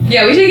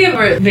Yeah, we should give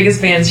our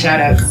biggest fans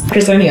shout-outs.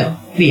 Chris O'Neill.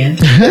 The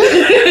end.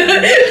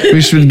 We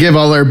should give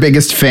all our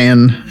biggest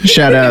fan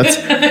shout-outs.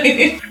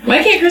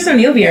 Why can't Chris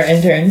O'Neill be our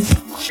intern?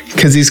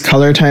 Because he's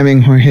color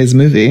timing Jorge's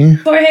movie.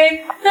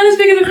 Jorge, not as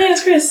big of a fan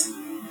as Chris.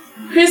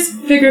 Chris,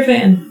 bigger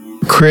fan.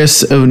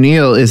 Chris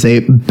O'Neill is a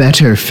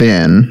better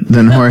fan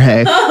than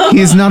Jorge.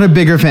 He's not a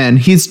bigger fan.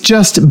 He's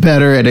just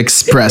better at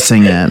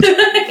expressing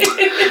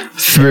it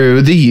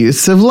through the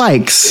use of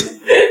likes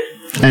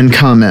and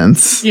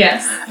comments.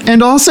 Yes.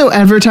 And also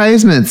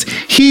advertisements.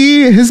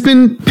 He has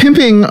been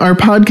pimping our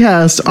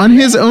podcast on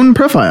his own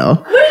profile.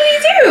 What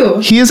did he do?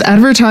 He has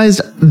advertised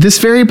this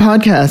very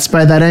podcast,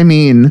 by that I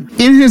mean,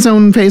 in his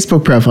own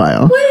Facebook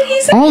profile. What did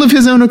he say? All of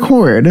his own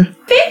accord.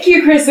 Thank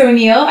you, Chris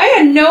O'Neill. I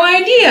had no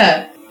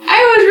idea.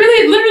 I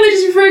was literally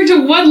just referring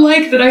to one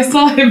like that I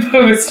saw him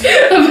post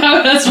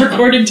about us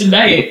recording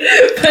tonight.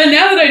 But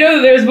now that I know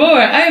that there's more,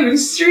 I am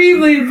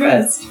extremely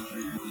impressed.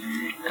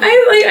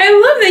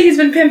 I love that he's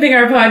been pimping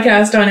our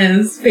podcast on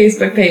his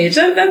Facebook page.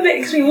 That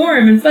makes me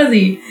warm and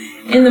fuzzy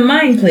in the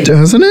mind, please.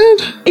 Doesn't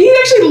it? He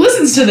actually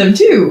listens to them,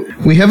 too.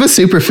 We have a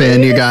super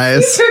fan, you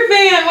guys. Super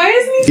fan. Why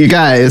isn't he? You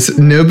guys,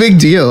 no big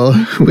deal.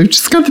 We've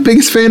just got the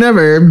biggest fan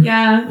ever.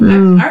 Yeah.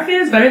 Our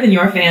fan's better than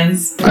your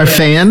fans. Our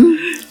fan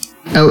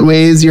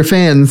outweighs your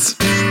fans.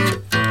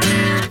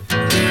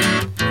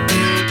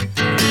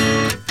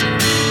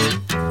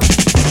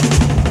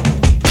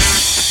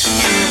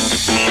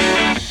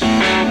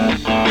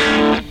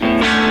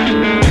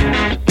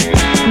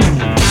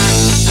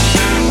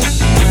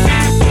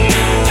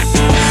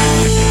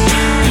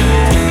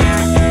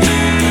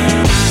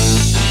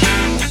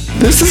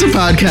 This is a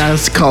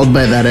podcast called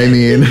By That I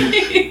Mean.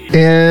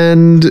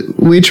 And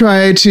we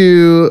try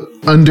to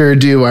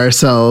underdo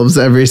ourselves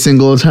every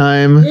single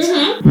time.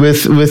 Mm-hmm.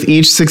 With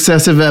each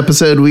successive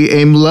episode, we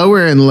aim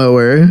lower and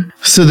lower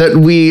so that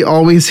we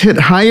always hit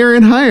higher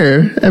and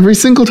higher every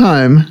single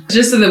time.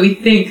 Just so that we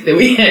think that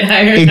we hit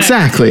higher and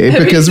exactly,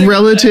 higher. Because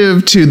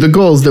relative to the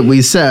goals that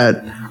we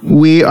set,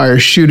 we are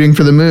shooting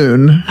for the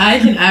moon. I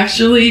can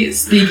actually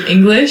speak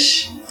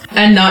English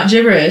and not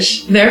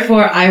gibberish.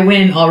 Therefore, I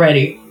win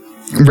already.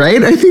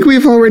 Right? I think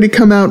we've already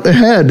come out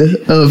ahead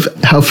of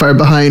how far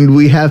behind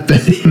we have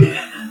been.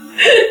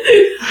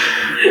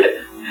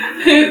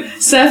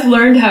 Seth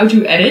learned how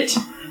to edit.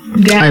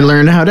 I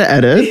learned how to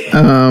edit.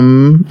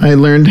 I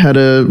learned how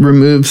to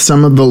remove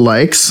some of the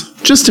likes.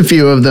 Just a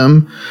few of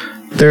them.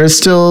 There's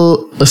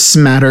still a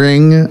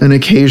smattering, an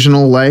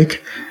occasional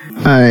like.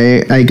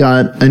 I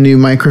got a new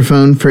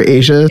microphone for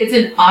Asia. It's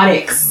an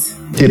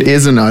Audix. It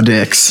is an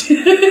Audix.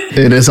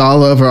 It is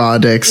all over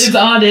Audix. It's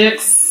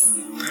Audix.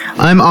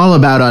 I'm all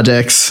about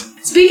Audix.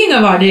 Speaking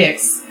of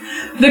Audix,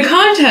 the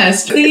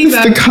contest.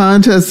 It's the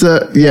contest,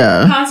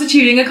 yeah.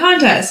 Constituting a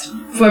contest.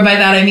 For by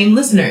that I mean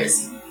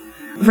listeners.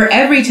 For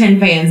every 10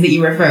 fans that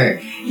you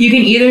refer, you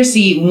can either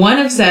see one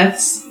of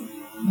Seth's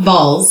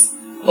balls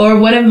or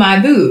one of my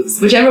boobs,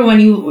 whichever one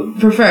you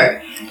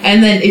prefer.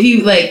 And then if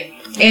you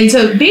and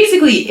so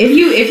basically,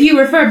 if you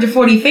refer up to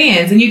 40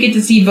 fans, then you get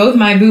to see both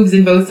my boobs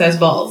and both Seth's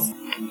balls.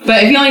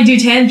 But if you only do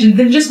 10,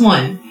 then just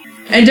one.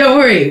 And don't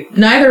worry,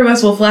 neither of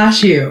us will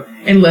flash you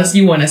unless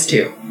you want us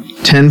to.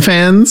 10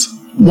 fans,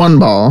 1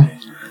 ball.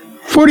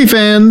 40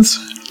 fans,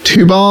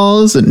 2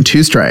 balls and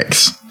 2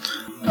 strikes.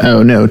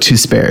 Oh no, 2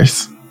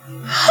 spares.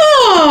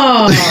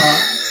 Oh,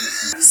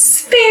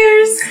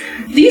 spares.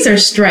 These are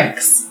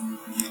strikes.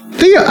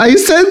 I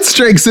said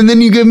strikes and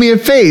then you give me a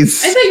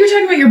face. I thought you were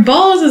talking about your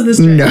balls as the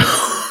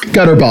strikes. No,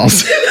 gutter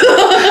balls.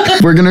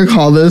 We're going to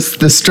call this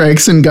the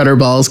Strikes and Gutter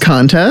Balls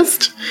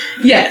contest.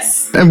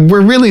 Yes. And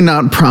we're really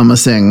not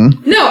promising.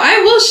 No, I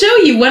will show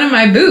you one of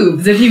my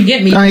boobs if you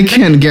get me. I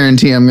can't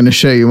guarantee I'm going to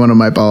show you one of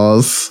my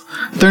balls.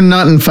 They're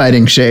not in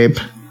fighting shape.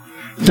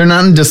 They're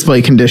not in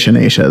display condition,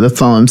 Aisha.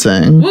 That's all I'm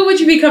saying. What would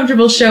you be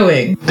comfortable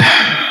showing?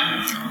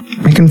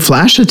 I can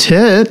flash a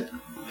tit.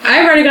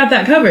 I've already got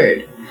that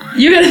covered.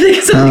 You gotta think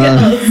of something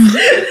else.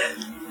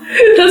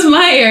 That's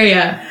my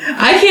area.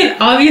 I can't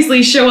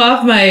obviously show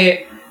off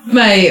my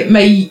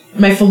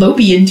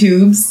fallopian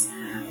tubes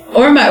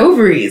or my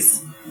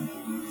ovaries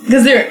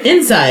because they're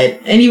inside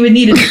and you would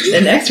need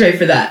an x-ray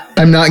for that.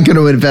 I'm not going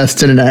to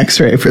invest in an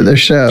x-ray for this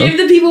show. Give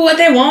the people what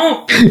they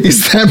want.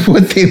 Is that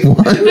what they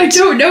want? I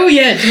don't know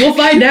yet. We'll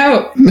find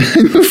out.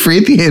 I'm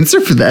afraid the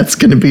answer for that's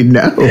going to be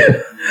no.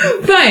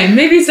 Fine.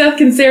 Maybe Seth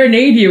can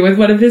serenade you with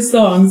one of his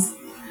songs.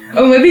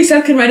 Oh, maybe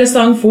Seth can write a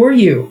song for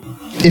you.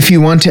 If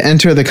you want to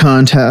enter the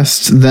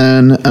contest,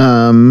 then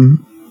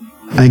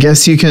I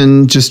guess you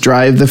can just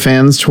drive the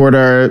fans toward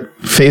our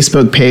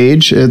Facebook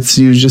page.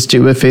 You just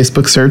do a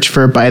Facebook search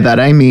for By That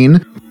I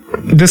Mean.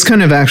 This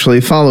kind of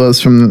actually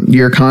follows from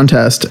your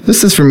contest.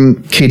 This is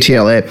from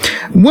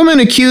KTLA. Woman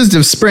accused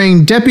of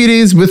spraying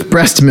deputies with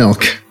breast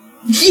milk.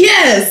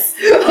 Yes!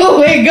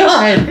 Oh my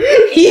god!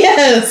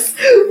 Yes!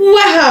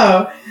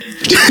 Wow!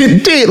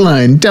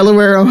 Dateline,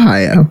 Delaware,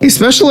 Ohio. A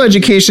special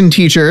education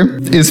teacher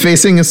is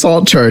facing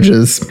assault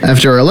charges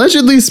after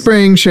allegedly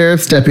spraying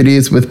sheriff's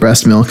deputies with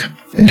breast milk.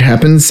 It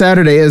happened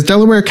Saturday as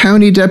Delaware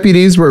County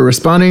deputies were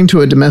responding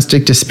to a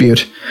domestic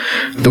dispute.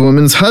 The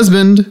woman's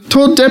husband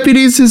told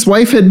deputies his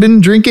wife had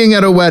been drinking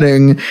at a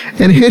wedding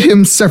and hit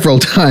him several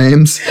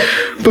times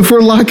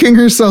before locking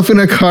herself in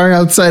a car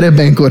outside a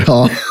banquet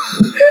hall.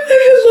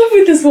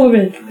 With this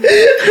woman.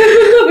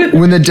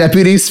 When the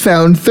deputies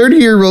found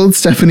 30-year-old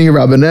Stephanie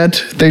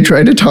Robinette, they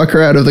tried to talk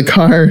her out of the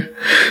car.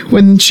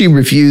 When she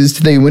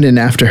refused, they went in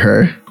after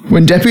her.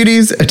 When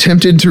deputies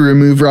attempted to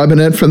remove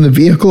Robinette from the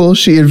vehicle,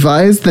 she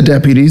advised the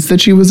deputies that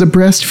she was a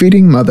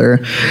breastfeeding mother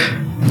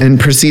and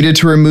proceeded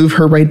to remove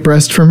her right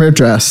breast from her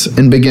dress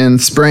and began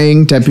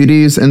spraying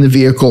deputies and the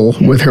vehicle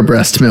with her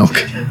breast milk.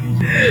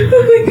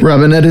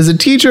 Robinette is a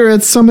teacher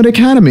at Summit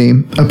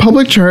Academy, a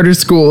public charter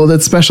school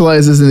that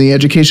specializes in the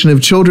education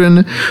of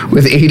children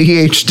with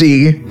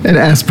ADHD and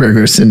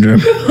Asperger's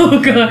syndrome.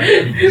 Oh god,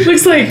 it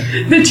looks like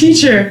the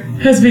teacher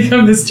has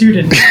become the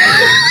student.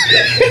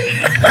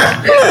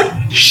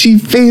 She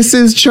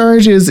faces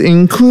charges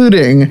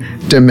including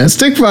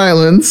domestic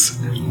violence,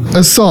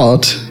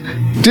 assault,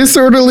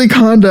 disorderly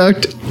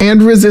conduct,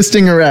 and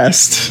resisting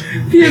arrest.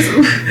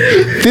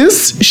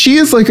 Yes. She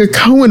is like a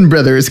Coen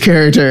Brothers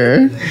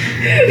character.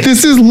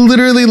 This is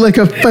literally like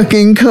a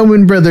fucking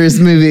Coen Brothers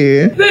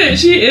movie. That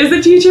she is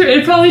a teacher.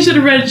 It probably should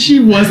have read she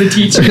was a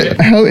teacher.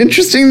 How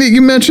interesting that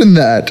you mentioned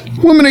that.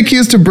 Woman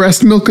accused of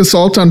breast milk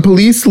assault on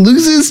police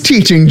loses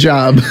teaching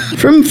job.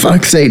 From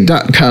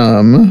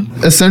Fox8.com.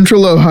 A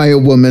Central Ohio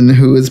woman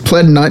who has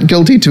pled not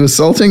guilty to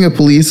assaulting a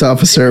police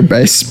officer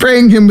by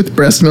spraying him with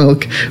breast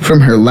milk from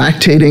her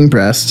lactating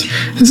breast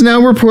has now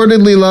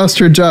reportedly lost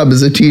her job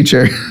as a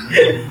teacher.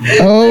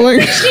 Oh my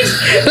god.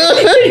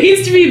 There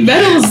needs to be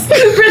medals for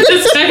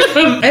this type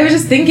of... I was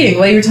just thinking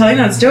while you were telling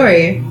that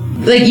story,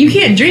 like, you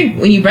can't drink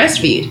when you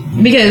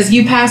breastfeed because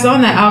you pass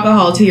on that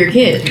alcohol to your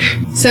kid.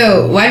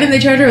 So why didn't they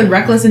charge her with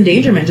reckless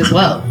endangerment as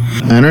well?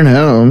 I don't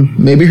know.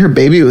 Maybe her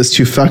baby was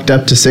too fucked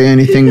up to say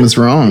anything was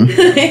wrong.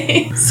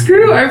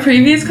 Screw our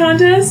previous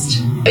contest.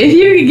 If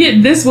you could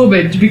get this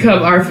woman to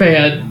become our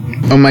fan.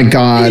 Oh my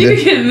god. You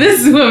get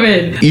this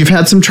woman. You've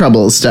had some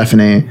troubles,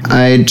 Stephanie.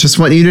 I just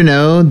want you to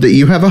know that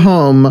you have a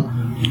home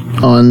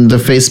on the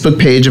Facebook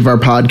page of our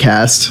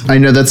podcast. I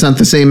know that's not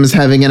the same as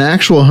having an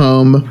actual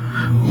home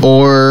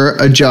or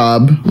a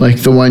job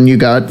like the one you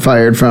got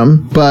fired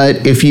from.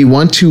 But if you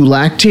want to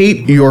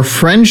lactate your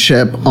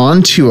friendship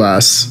onto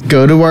us,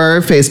 go to our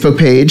Facebook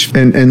page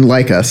and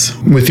like us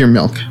with your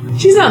milk.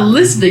 She's not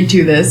listening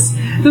to this.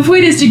 The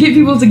point is to get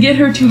people to get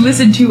her to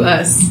listen to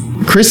us.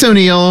 Chris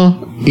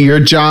O'Neill, your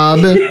job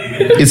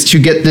is to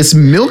get this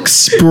milk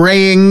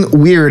spraying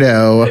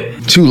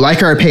weirdo to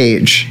like our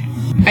page.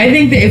 I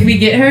think that if we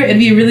get her, it'd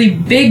be a really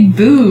big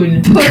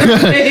boon for our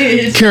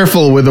page.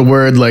 Careful with a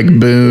word like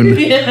boon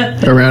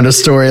around a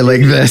story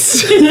like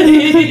this.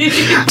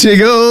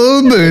 Tig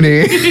old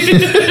Booney.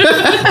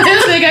 I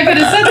don't think I could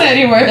have said that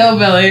anymore,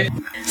 Hillbilly.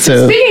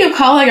 So, speaking of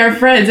calling our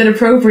friends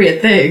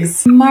inappropriate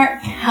things,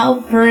 Mark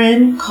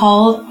Halperin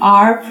called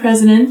our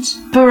president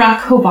Barack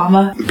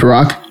Obama.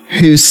 Barack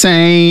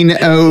Hussein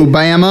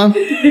Obama.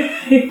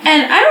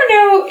 And I don't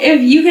know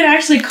if you can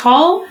actually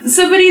call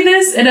somebody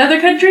this in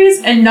other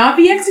countries and not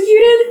be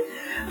executed,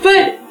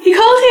 but he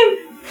called him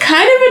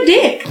kind of a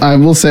dick. I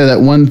will say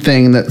that one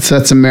thing that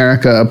sets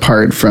America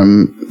apart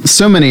from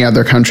so many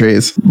other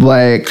countries,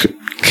 like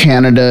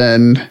Canada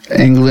and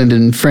England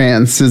and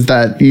France, is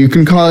that you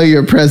can call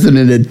your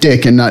president a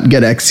dick and not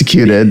get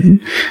executed.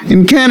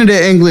 In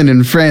Canada, England,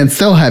 and France,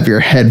 they'll have your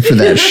head for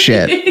that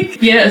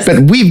shit. Yes.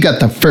 But we've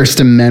got the First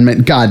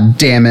Amendment, god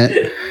damn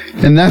it.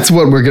 And that's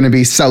what we're going to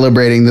be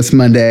celebrating this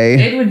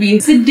Monday. It would be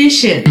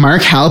sedition.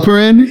 Mark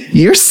Halperin,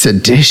 you're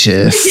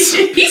seditious.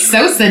 He's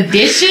so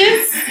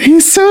seditious.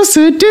 He's so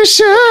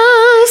seditious.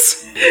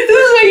 This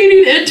is why you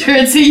need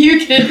interns so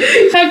you can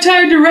have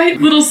time to write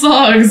little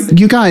songs.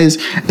 You guys,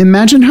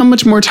 imagine how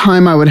much more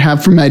time I would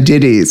have for my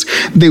ditties.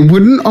 They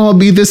wouldn't all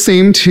be the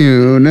same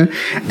tune,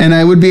 and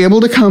I would be able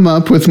to come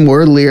up with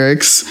more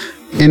lyrics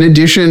in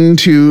addition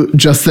to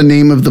just the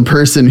name of the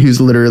person who's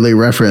literally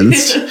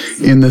referenced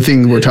in the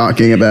thing we're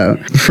talking about.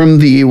 From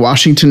the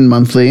Washington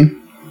Monthly,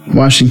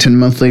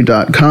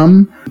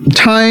 WashingtonMonthly.com,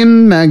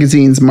 Time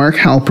Magazine's Mark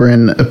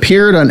Halperin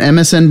appeared on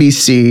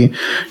MSNBC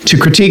to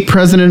critique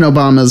President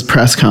Obama's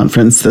press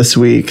conference this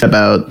week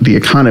about the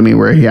economy,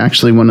 where he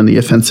actually went on the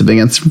offensive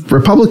against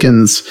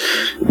Republicans.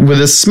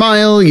 With a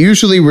smile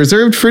usually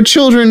reserved for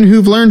children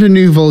who've learned a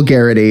new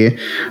vulgarity,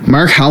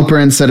 Mark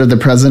Halperin said of the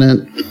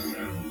president,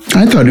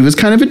 "I thought he was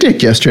kind of a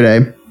dick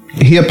yesterday."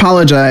 He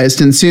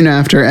apologized, and soon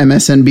after,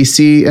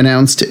 MSNBC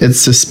announced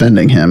it's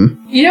suspending him.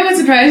 You know what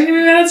surprised me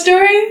about that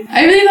story?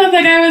 I really thought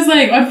that guy was,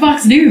 like, on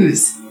Fox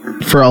News.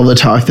 for all the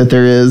talk that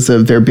there is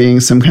of there being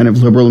some kind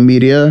of liberal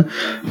media,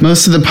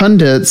 most of the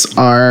pundits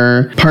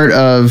are part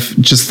of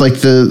just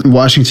like the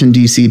Washington,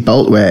 D.C.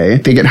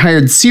 Beltway. They get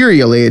hired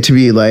serially to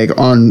be like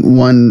on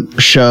one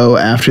show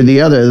after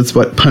the other. That's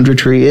what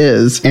punditry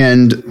is.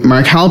 And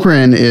Mark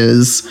Halperin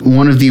is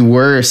one of the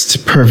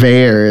worst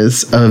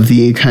purveyors of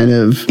the kind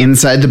of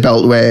inside the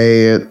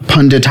Beltway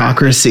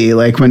punditocracy.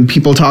 Like when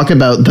people talk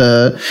about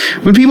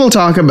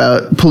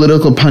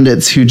political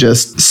pundits who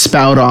just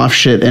spout off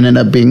shit and end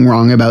up being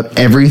wrong about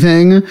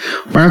everything,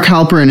 Mark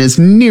Halperin is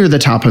near the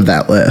top of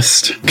that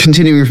list.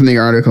 Continuing from the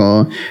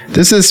article,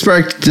 this has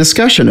sparked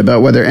discussion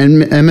about whether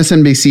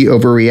MSNBC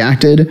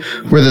overreacted,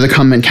 whether the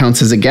comment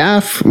counts as a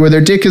gaffe,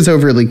 whether Dick is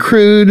overly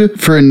crude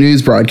for a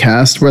news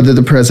broadcast, whether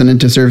the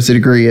president deserves a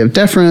degree of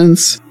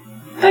deference.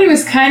 I thought he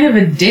was kind of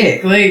a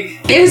dick. Like,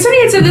 if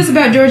somebody had said this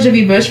about George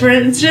W. Bush, for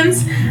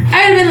instance, I would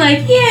have been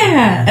like,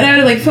 yeah. And I would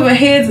have, like, put my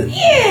hands,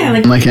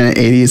 yeah. Like in an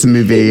 80s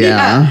movie,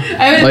 yeah.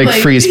 I would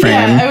like freeze frame.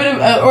 Yeah, I would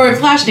have, or a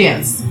flash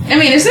dance. I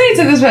mean, if somebody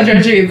said this about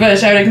George W.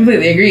 Bush, I would have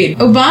completely agreed.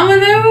 Obama,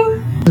 though?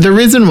 The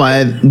reason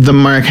why the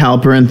Mark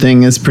Halperin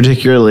thing is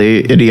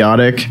particularly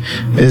idiotic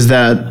is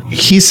that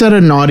he said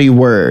a naughty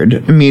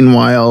word.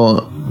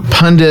 Meanwhile,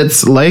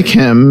 pundits like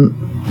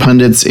him,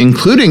 pundits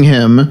including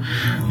him,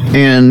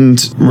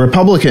 and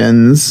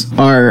Republicans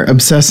are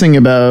obsessing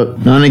about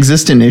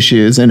non-existent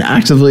issues and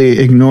actively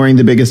ignoring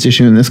the biggest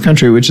issue in this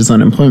country, which is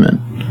unemployment.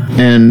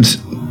 And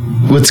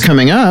what's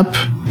coming up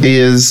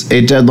is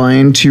a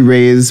deadline to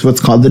raise what's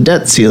called the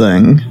debt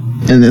ceiling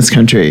in this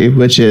country,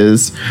 which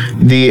is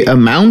the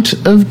amount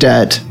of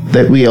debt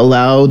that we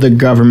allow the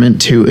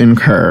government to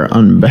incur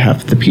on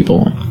behalf of the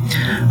people.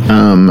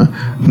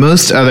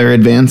 Most other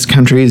advanced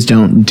countries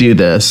don't do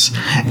this.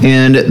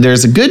 And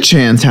there's a good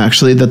chance,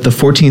 actually, that the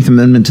 14th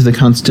Amendment to the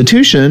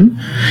Constitution,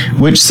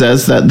 which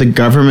says that the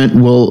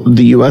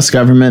U.S.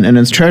 government and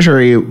its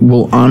treasury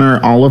will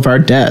honor all of our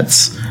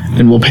debts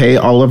and will pay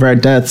all of our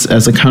debts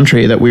as a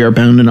country, that we are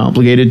bound and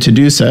obligated to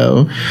do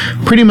so,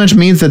 pretty much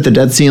means that the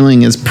debt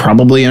ceiling is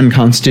probably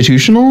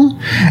unconstitutional.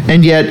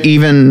 And yet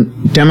even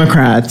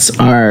Democrats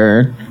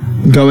are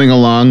going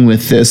along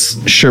with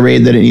this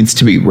charade that it needs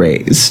to be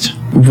raised.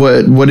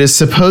 What is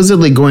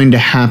supposedly going to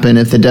happen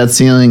if the debt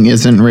ceiling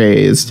isn't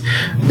raised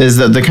is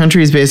that the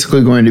country is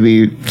basically going to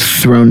be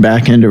thrown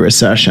back into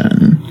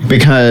recession.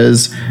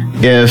 Because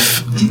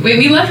if... Wait,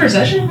 we left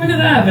recession? When did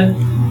that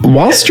happen?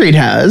 Wall Street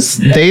has.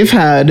 They've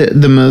had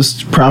the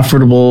most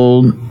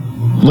profitable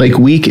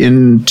week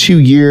in 2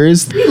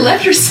 years. We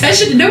left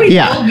recession? Nobody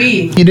told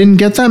me. You didn't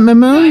get that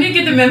memo? No, I didn't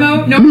get the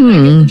memo. No, I didn't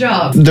get the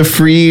job. The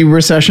free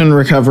recession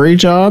recovery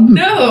job?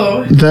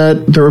 No.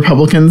 That the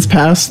Republicans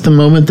passed the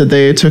moment that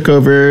they took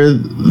over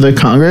the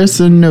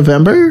Congress in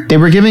November? They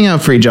were giving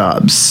out free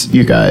jobs,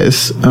 you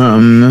guys.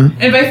 And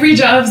by free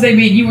jobs, they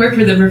mean you work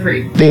for them for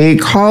free. They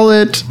call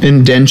it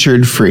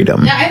indentured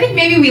freedom. Now, I think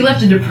maybe we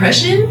left a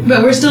depression,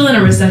 but we're still in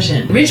a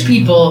recession. Rich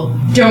people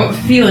don't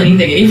feel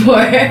anything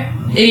anymore.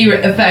 Any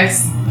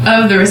effects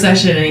of the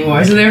recession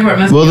anymore, so therefore it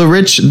must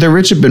the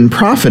rich have been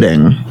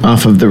profiting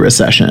off of the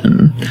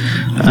recession.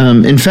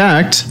 In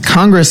fact,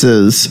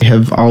 Congresses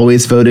have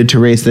always voted to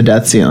raise the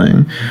debt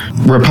ceiling.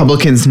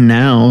 Republicans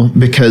now,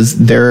 because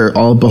they're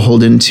all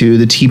beholden to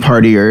the Tea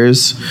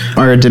Partiers,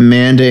 are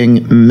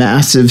demanding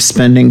massive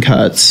spending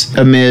cuts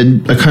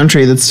amid a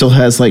country that still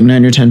has 9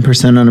 or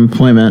 10%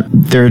 unemployment.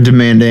 They're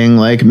demanding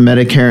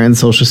Medicare and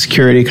Social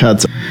Security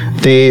cuts.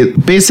 They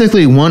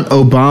basically want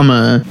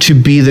Obama to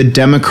be the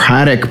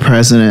Democratic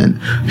president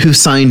who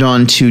signed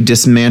on to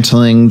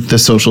dismantling the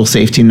social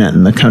safety net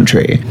in the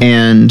country.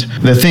 And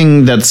the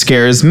thing that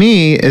scares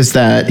me is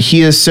that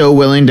he is so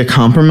willing to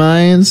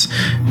compromise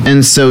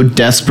and so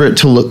desperate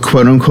to look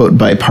quote unquote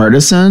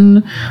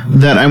bipartisan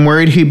that I'm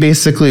worried he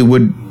basically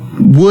would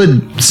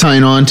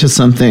sign on to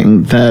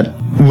something that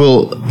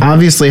will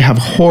obviously have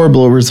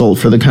horrible result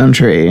for the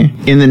country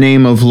in the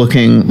name of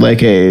looking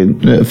like a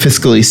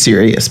fiscally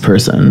serious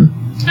person.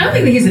 I don't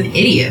think that he's an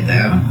idiot,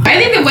 though. I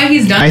think that what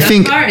he's done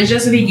thus far is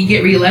just so he can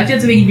get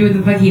reelected, so he can do what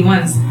the fuck he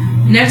wants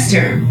next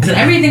term. And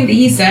everything that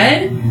he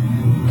said,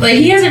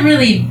 he hasn't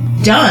really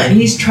done.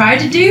 He's tried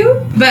to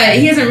do, but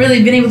he hasn't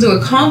really been able to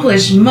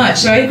accomplish much.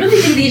 So I really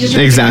think that he just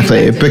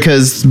exactly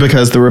because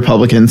the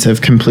Republicans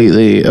have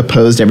completely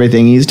opposed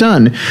everything he's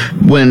done.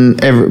 When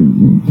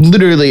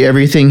literally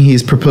everything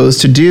he's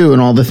proposed to do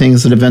and all the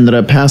things that have ended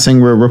up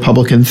passing were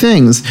Republican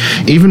things.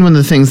 Even when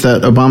the things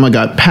that Obama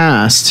got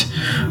passed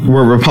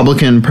were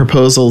Republican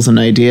proposals and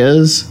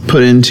ideas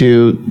put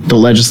into the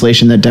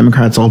legislation that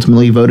Democrats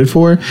ultimately voted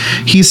for,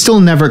 he still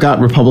never got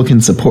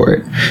Republican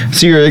support.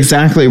 So you're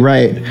exactly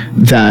right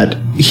that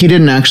he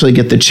didn't actually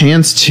get the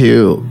chance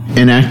to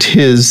enact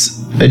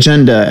his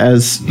agenda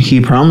as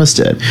he promised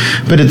it.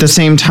 But at the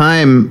same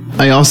time,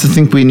 I also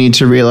think we need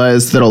to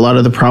realize that a lot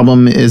of the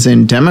problem is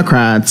in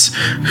Democrats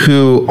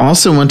who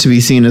also want to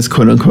be seen as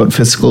quote unquote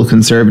fiscal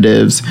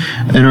conservatives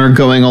and are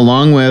going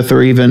along with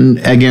or even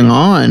egging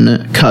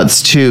on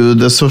cuts to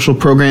the social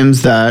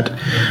programs that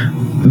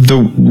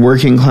the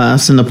working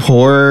class and the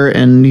poor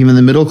and even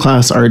the middle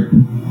class are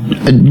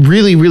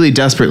really, really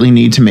desperately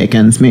need to make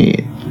ends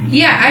meet.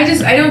 Yeah,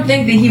 I don't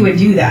think that he would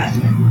do that.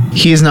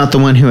 He's not the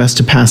one who has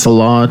to pass a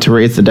law to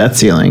raise the debt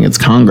ceiling. It's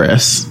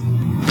Congress.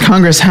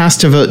 Congress has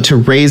to vote to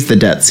raise the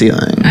debt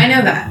ceiling. I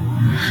know that.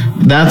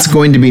 That's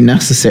going to be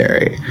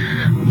necessary.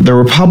 The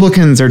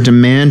Republicans are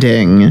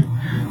demanding,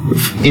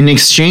 in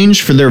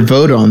exchange for their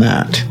vote on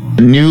that,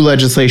 new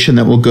legislation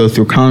that will go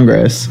through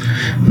Congress,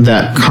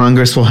 that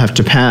Congress will have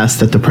to pass,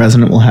 that the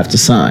president will have to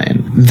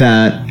sign,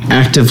 that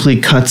actively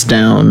cuts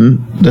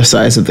down the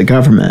size of the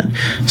government.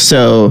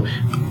 So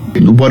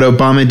what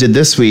Obama did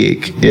this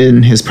week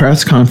in his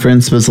press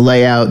conference was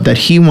lay out that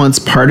he wants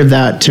part of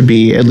that to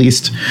be, at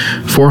least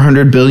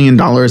 $400 billion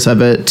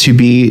of it, to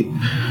be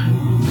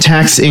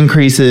tax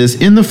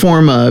increases in the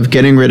form of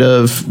getting rid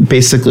of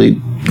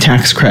basically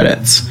tax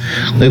credits.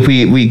 Like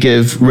we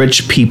give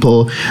rich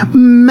people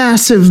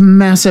massive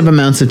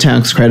amounts of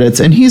tax credits,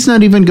 and he's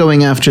not even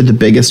going after the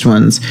biggest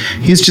ones.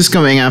 He's just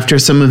going after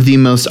some of the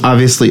most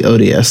obviously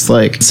odious,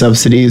 like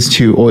subsidies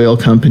to oil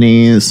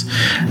companies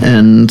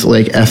and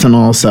like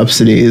ethanol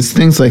subsidies,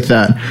 things like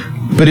that.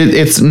 But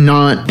it's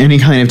not any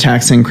kind of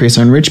tax increase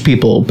on rich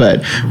people.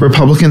 But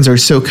Republicans are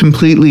so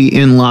completely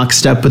in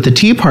lockstep with the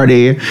Tea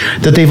Party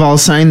that they've all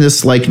signed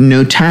this like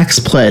no tax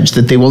pledge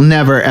that they will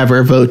never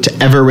ever vote to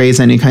ever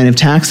raise any kind of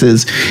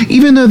taxes,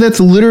 even though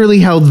that's literally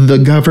how the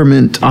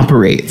government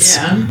operates.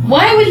 Yeah.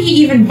 Why would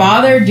he even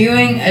bother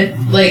doing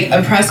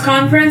a press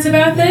conference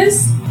about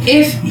this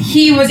if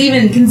he was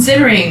even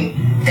considering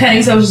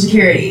cutting Social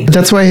Security?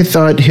 That's why I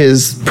thought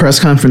his press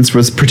conference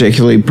was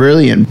particularly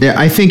brilliant. Yeah,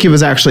 I think it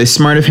was actually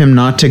smart of him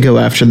not to go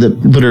after the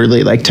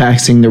literally like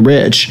taxing the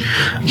rich.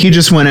 He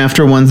just went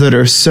after ones that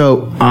are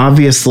so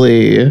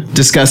obviously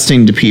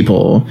disgusting to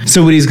people.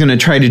 So what he's going to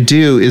try to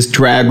do is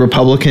drag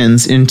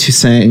Republicans into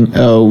saying,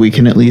 oh, we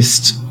can at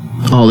least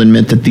all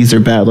admit that these are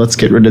bad. Let's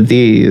get rid of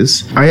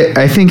these.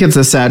 I think it's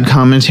a sad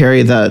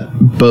commentary that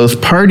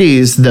both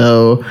parties,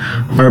 though,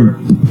 are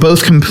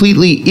both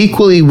completely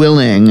equally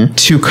willing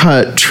to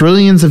cut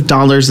trillions of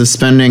dollars of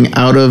spending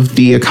out of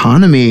the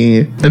economy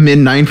amid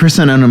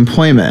 9%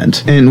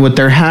 unemployment. And what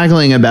they're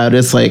haggling about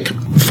is like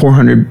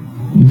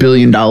 $400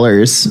 billion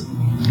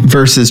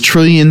versus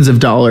trillions of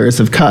dollars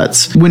of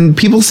cuts. When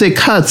people say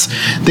cuts,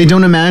 they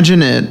don't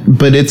imagine it,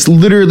 but it's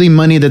literally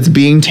money that's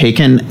being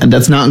taken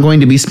that's not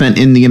going to be spent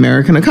in the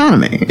American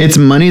economy. It's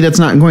money that's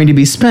not going to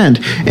be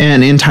spent.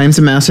 And in times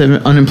of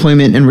massive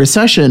unemployment and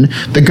recession,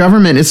 the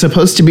government is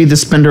supposed to be the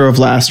spender of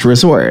last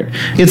resort.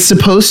 It's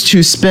supposed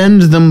to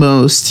spend the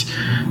most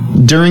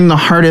during the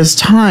hardest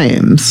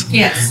times.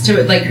 Yes,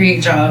 to like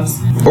create jobs.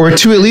 Or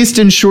to at least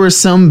ensure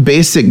some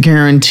basic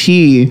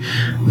guarantee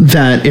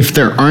that if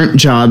there aren't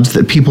jobs,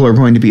 that people are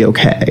going to be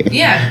okay.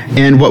 Yeah.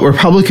 And what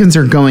Republicans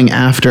are going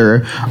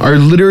after are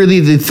literally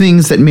the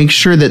things that make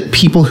sure that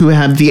people who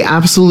have the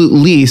absolute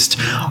least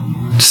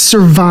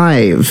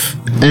survive.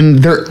 And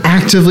they're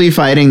actively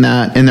fighting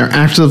that, and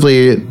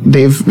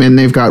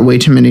they've got way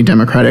too many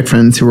Democratic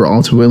friends who are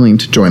all too willing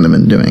to join them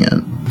in doing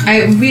it.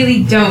 I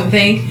really don't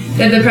think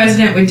that the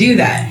president would do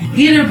that.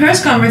 He did a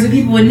press conference and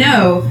people would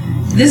know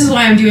this is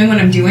why I'm doing what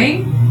I'm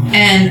doing,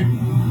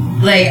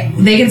 and like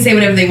they can say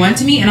whatever they want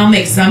to me, and I'll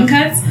make some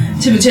cuts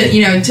to in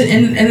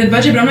the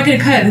budget, but I'm not going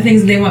to cut the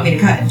things that they want me to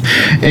cut.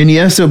 And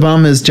yes,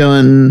 Obama's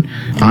doing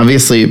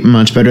obviously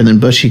much better than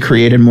Bush. He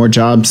created more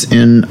jobs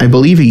in, I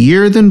believe, a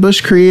year than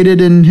Bush created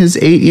in his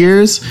 8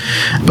 years,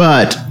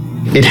 but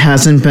it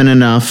hasn't been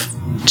enough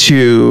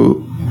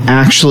to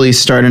actually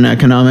start an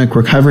economic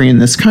recovery in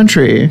this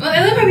country. Well,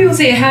 I love how people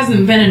say it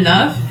hasn't been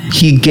enough.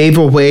 He gave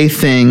away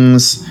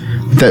things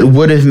that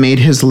would have made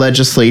his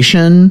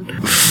legislation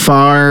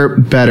far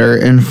better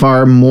and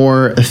far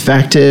more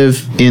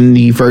effective in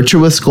the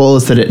virtuous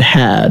goals that it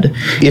had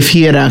if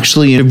he had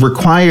actually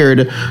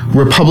required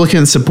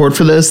Republican support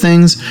for those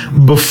things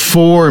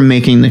before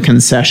making the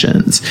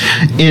concessions.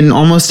 In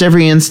almost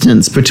every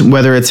instance,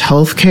 whether it's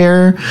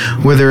healthcare,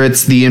 whether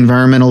it's the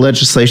environmental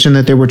legislation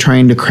that they were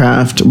trying to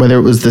craft, whether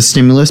it was the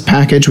stimulus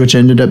package, which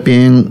ended up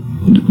being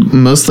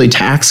mostly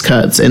tax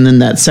cuts, and then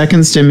that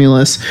second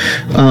stimulus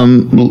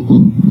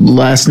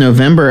last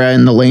November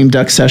in the lame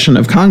duck session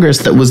of Congress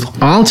that was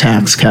all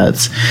tax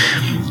cuts.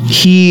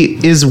 He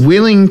is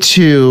willing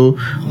to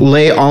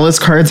lay all his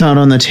cards out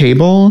on the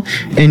table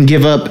and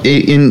give up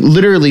and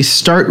literally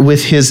start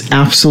with his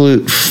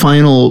absolute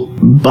final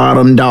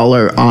bottom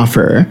dollar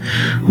offer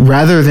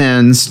rather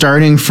than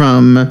starting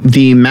from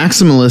the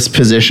maximalist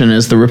position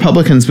as the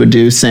Republicans would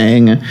do,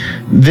 saying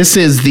this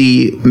is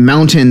the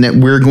mountain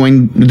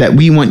that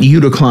we want you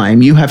to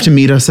climb. You have to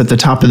meet us at the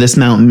top of this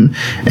mountain,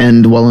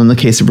 and in the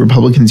case of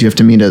Republicans, you have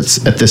to meet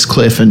us at this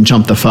cliff and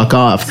jump the fuck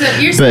off. So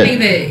you're saying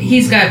that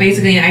he's got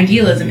basically an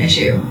idealism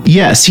issue.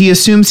 Yes, he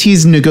assumes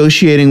he's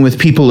negotiating with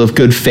people of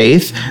good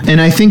faith, and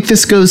I think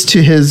this goes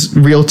to his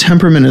real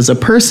temperament as a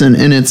person,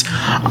 and it's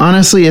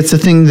a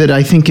thing that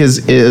I think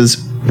is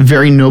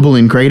very noble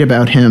and great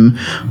about him,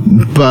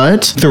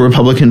 but the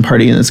Republican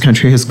Party in this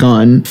country has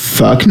gone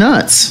fuck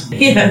nuts.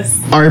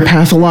 Yes. Are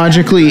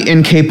pathologically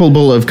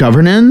incapable of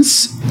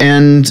governance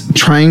and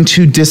trying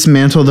to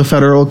dismantle the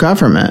federal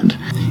government.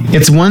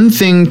 It's one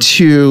thing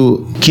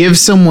to give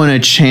someone a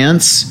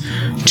chance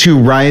to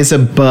rise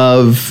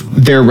above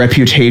their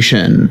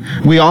reputation.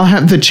 We all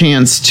have the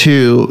chance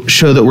to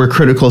show that we're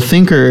critical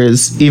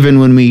thinkers even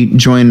when we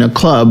join a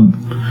club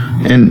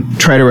and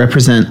try to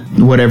represent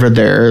whatever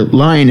their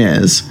line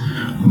is.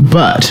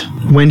 But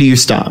when do you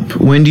stop?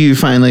 When do you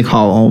finally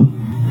call?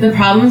 The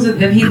problems that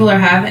the people are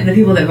having, the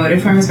people that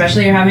voted for him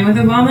especially, are having with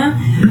Obama,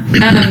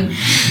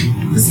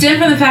 stem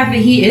from the fact that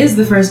he is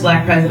the first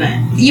black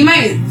president. You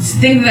might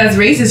think that that's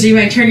racist, or you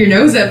might turn your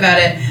nose up at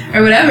it,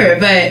 or whatever,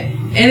 but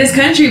in this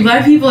country,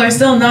 black people are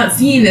still not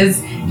seen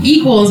as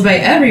equals by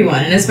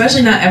everyone, and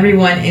especially not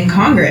everyone in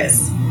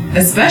Congress,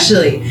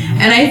 especially.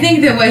 And I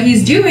think that what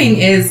he's doing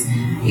is,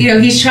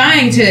 he's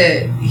trying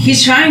to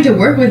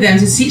work with them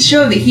to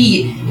show that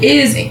he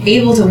is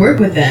able to work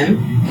with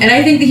them. And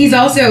I think that he's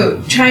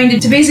also trying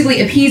to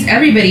basically appease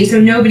everybody, so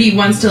nobody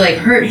wants to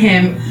hurt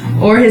him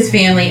or his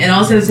family, and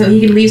also so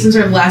he can leave some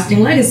sort of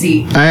lasting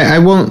legacy. I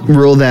won't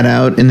rule that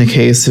out in the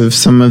case of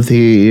some of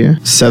the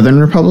Southern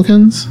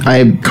Republicans.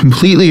 I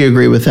completely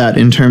agree with that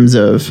in terms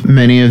of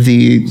many of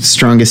the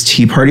strongest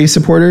Tea Party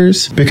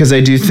supporters, because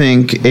I do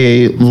think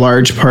a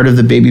large part of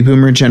the baby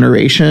boomer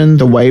generation,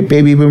 the white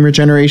baby boomer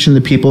generation, the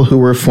people who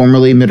were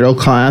formerly middle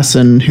class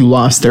and who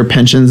lost their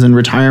pensions and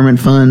retirement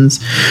funds,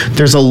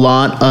 there's a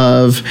lot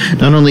of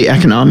not only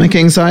economic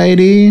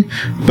anxiety,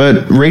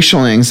 but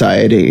racial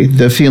anxiety,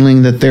 the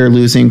feeling that they're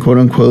losing, quote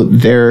unquote,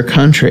 their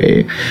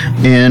country.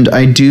 And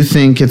I do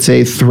think it's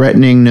a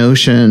threatening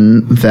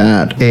notion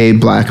that a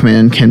black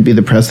man can be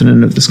the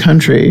president of this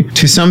country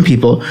to some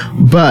people.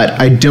 But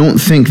I don't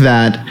think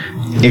that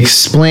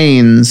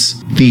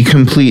explains the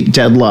complete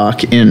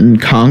deadlock in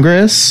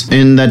Congress,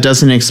 and that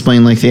doesn't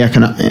explain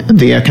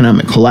the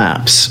economic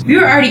collapse. We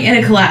were already in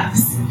a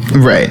collapse.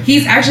 Right.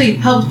 He's actually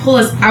helped pull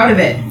us out of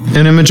it.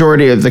 And a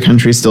majority of the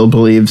country still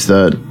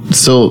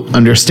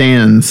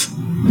understands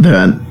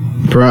that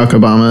Barack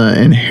Obama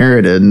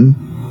inherited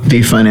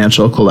the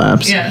financial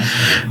collapse. Yeah.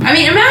 I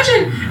mean,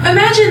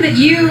 imagine that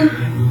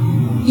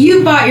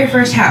you bought your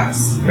first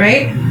house,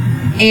 right?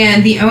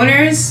 And the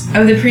owners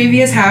of the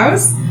previous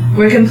house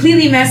were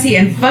completely messy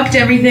and fucked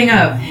everything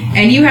up,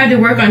 and you had to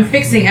work on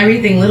fixing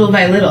everything little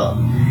by little.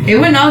 It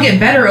wouldn't all get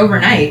better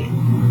overnight.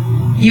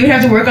 You would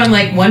have to work on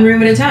one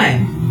room at a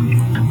time.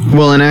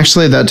 Well, and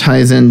actually that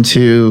ties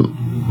into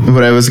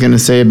what I was going to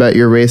say about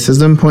your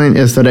racism point,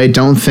 is that I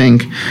don't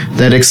think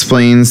that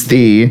explains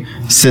the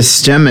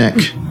systemic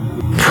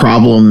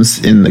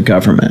problems in the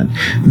government.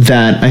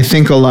 That I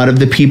think a lot of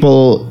the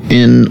people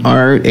in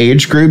our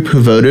age group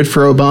who voted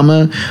for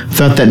Obama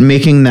thought that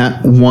making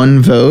that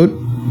one vote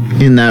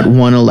in that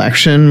one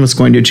election was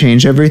going to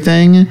change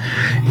everything.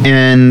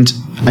 And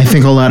I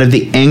think a lot of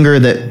the anger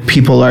that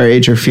people our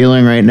age are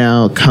feeling right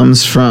now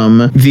comes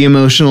from the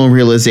emotional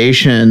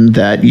realization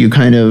that you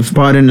kind of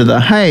bought into the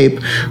hype,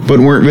 but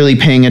weren't really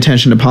paying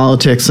attention to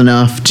politics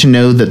enough to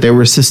know that there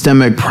were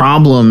systemic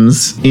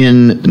problems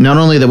in not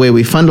only the way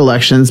we fund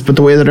elections, but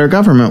the way that our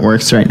government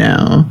works right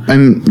now.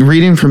 I'm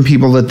reading from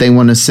people that they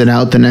want to sit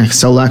out the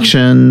next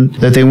election,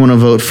 that they want to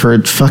vote for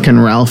fucking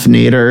Ralph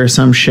Nader or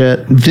some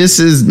shit. This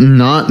is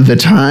not the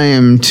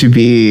time to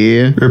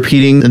be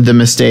repeating the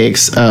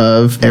mistakes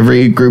of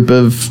every group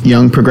of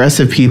young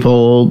progressive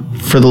people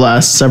for the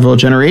last several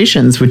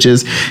generations, which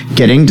is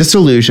getting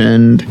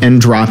disillusioned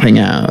and dropping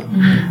out.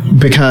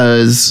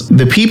 Because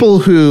the people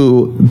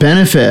who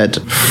benefit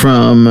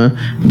from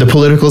the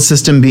political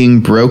system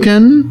being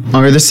broken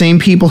are the same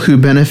people who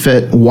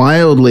benefit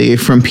wildly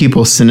from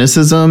people's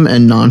cynicism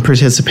and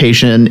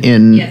non-participation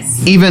in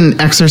even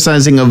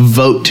exercising a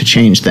vote to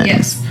change things.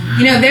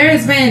 Yes.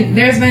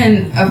 There's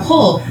been a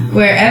poll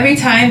where every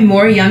time the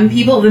more young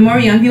people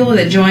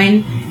that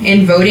join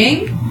in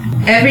voting,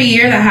 every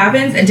year that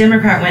happens, a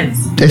Democrat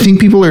wins. I think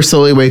people are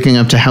slowly waking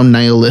up to how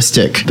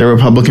nihilistic the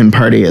Republican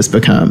Party has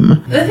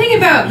become. The thing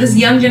about this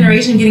young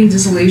generation getting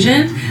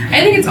disillusioned,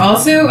 I think it's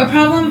also a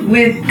problem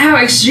with how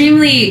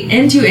extremely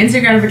into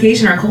instant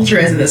gratification our culture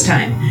is at this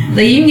time.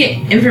 You can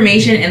get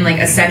information in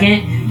a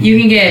second. You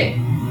can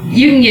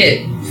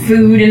get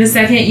food in a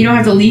second. You don't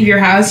have to leave your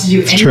house to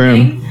do anything.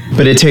 True.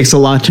 But it takes a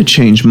lot to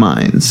change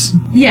minds.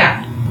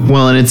 Yeah.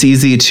 Well, and it's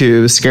easy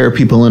to scare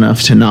people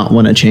enough to not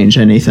want to change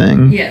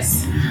anything.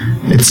 Yes.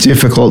 It's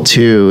difficult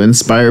to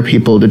inspire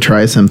people to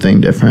try something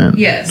different.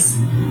 Yes.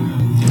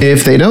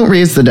 If they don't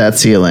raise the debt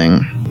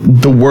ceiling,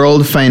 the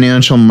world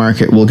financial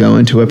market will go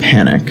into a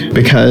panic,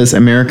 because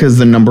America is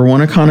the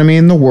 #1 economy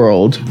in the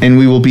world, and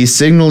we will be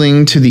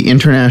signaling to the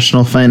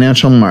international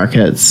financial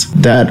markets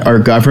that our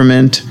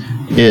government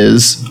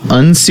is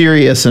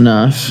unserious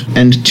enough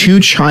and too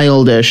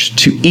childish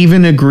to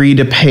even agree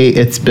to pay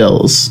its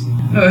bills.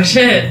 Oh,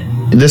 shit.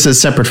 This is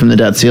separate from the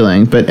debt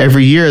ceiling, but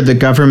every year the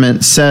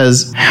government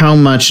says how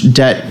much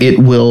debt it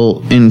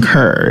will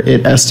incur.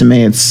 It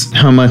estimates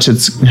how much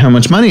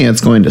money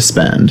it's going to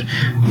spend.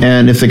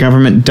 And if the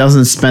government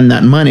doesn't spend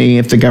that money,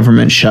 if the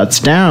government shuts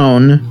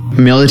down,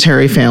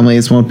 military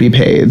families won't be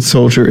paid,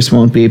 soldiers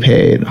won't be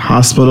paid,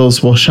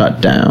 hospitals will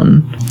shut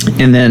down.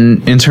 And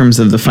then in terms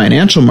of the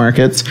financial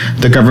markets,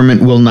 the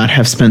government will not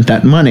have spent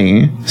that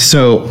money.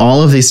 So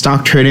all of the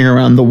stock trading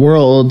around the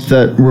world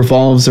that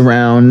revolves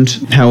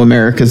around how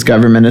America's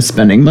government is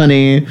spending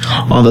money,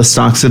 all the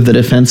stocks of the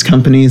defense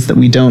companies that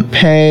we don't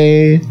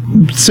pay.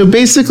 So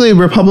basically,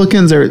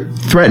 Republicans are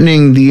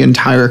threatening the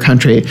entire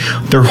country.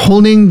 They're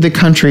holding the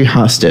country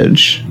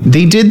hostage.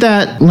 They did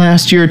that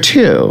last year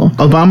too.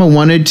 Obama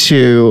wanted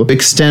to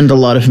extend a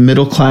lot of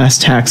middle-class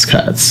tax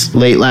cuts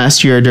late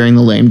last year during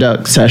the lame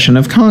duck session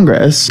of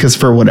Congress, because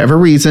for whatever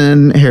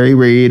reason, Harry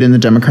Reid and the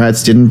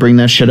Democrats didn't bring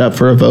that shit up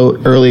for a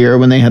vote earlier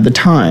when they had the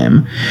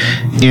time.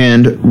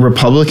 And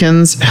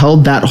Republicans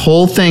held that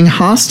whole thing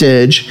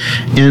hostage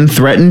and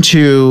threatened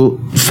to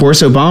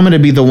force Obama to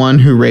be the one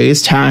who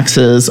raised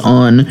taxes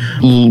on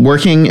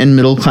working and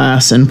middle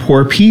class and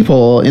poor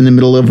people in the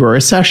middle of a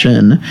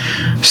recession,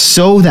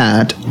 so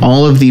that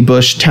all of the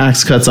Bush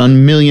tax cuts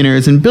on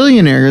millionaires and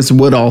billionaires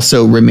would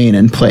also remain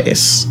in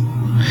place.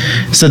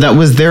 So that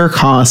was their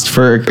cost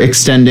for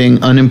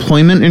extending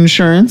unemployment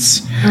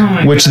insurance,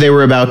 which they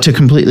were about to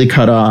completely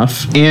cut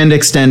off, and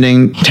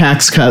extending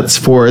tax cuts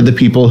for the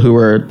people who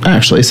are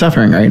actually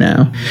suffering right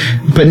now.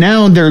 But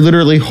now they're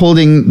literally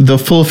holding the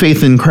full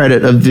faith and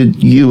credit of the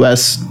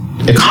U.S.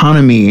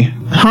 economy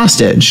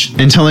hostage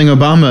and telling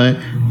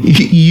Obama,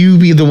 you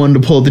be the one to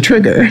pull the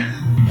trigger.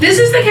 This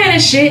is the kind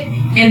of shit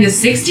in the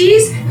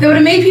 60s that would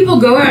have made people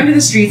go out into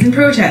the streets and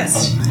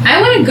protest.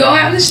 I want to go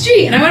out in the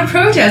street and I want to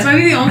protest. I might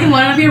be the only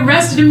one. I'll be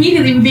arrested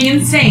immediately for being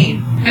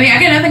insane. I mean,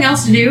 I got nothing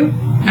else to do.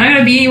 I'm not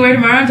gonna be anywhere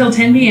tomorrow until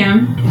 10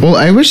 p.m. Well,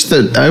 I wish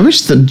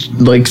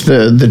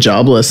the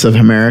jobless of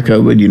America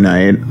would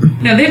unite.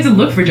 No, they have to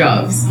look for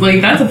jobs.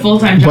 Like, that's a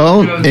full-time job.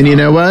 Well, and you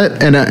know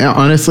what? And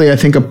honestly, I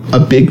think a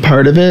big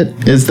part of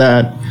it is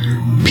that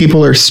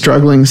people are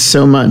struggling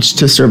so much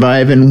to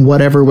survive in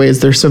whatever ways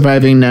they're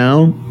surviving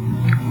now,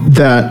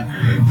 that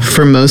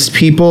for most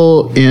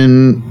people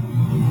in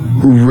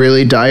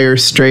really dire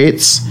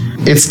straits,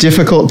 it's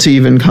difficult to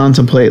even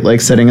contemplate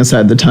like setting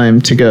aside the time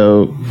to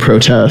go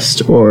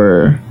protest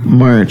or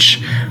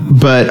march.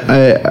 But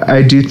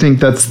I do think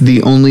that's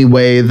the only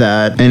way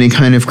that any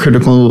kind of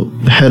critical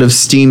head of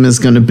steam is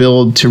going to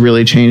build to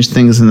really change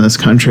things in this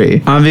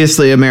country.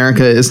 Obviously,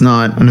 America is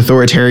not an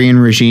authoritarian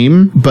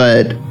regime,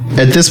 but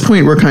at this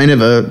point, we're kind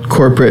of a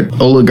corporate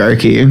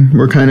oligarchy.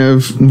 We're kind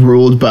of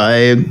ruled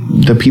by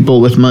the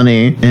people with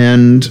money.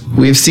 And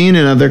we've seen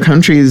in other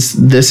countries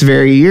this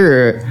very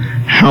year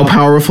how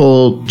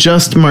powerful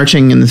just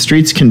marching in the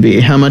streets can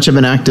be, how much of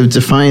an act of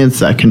defiance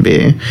that can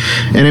be.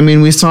 And I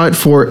mean, we saw it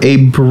for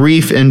a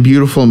brief and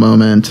beautiful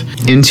moment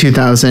in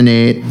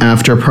 2008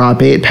 after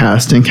Prop 8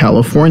 passed in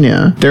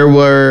California. There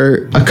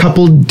were a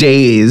couple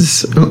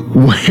days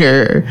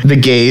where the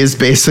gays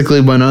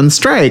basically went on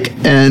strike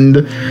and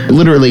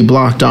literally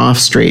blocked off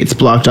streets,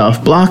 blocked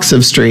off blocks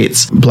of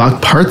streets,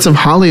 blocked parts of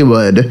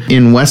Hollywood,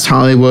 in West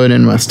Hollywood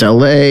and West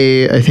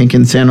LA, I think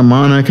in Santa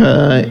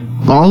Monica,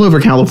 all over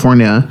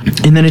California.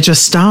 And then it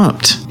just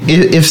stopped.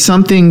 If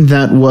something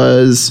that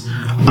was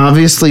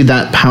obviously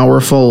that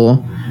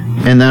powerful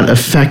and that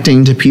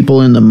affecting to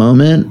people in the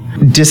moment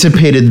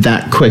dissipated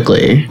that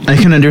quickly, I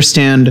can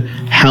understand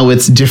how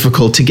it's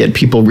difficult to get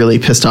people really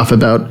pissed off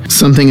about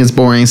something as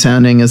boring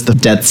sounding as the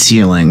debt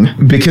ceiling,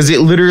 because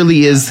it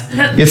literally is,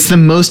 it's the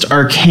most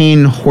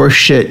arcane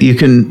horseshit you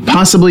can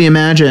possibly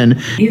imagine.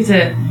 You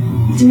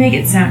have to make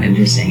it sound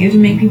interesting. You have to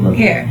make people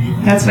care.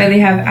 That's why they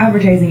have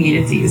advertising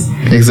agencies.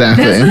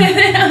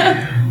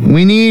 Exactly.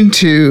 We need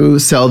to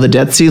sell the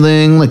debt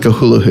ceiling like a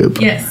hula hoop.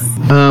 Yes.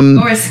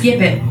 Or a skip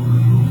it.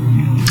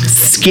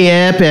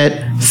 Skip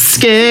it.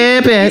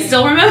 Skip it. I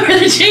still remember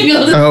the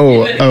jingle.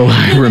 Oh,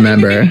 I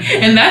remember.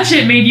 And that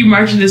shit made you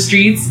march in the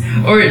streets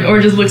or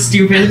just look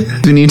stupid.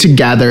 We need to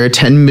gather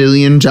 10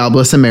 million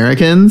jobless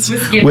Americans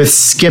with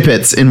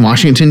skip-its in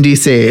Washington,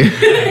 D.C.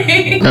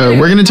 We're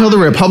going to tell the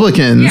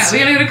Republicans. Yeah, we're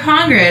going to go to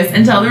Congress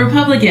and tell the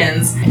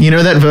Republicans. You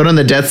know that vote on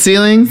the debt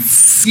ceiling?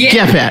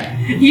 Skip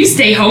it. You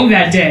stay home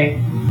that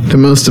day. The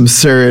most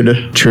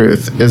absurd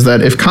truth is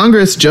that if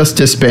Congress just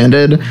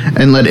disbanded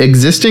and let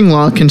existing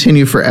law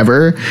continue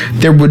forever,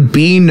 there would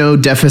be no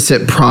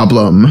deficit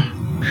problem.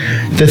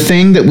 The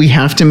thing that we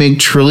have to make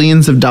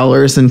trillions of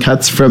dollars in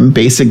cuts from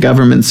basic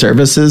government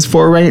services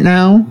for right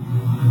now,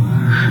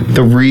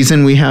 the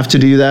reason we have to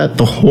do that,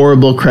 the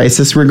horrible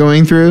crisis we're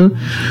going through,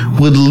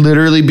 would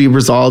literally be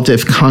resolved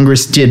if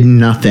Congress did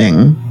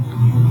nothing.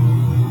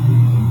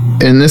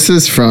 And this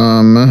is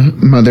from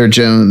Mother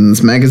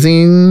Jones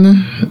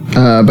magazine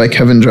by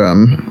Kevin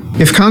Drum.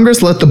 If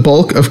Congress let the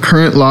bulk of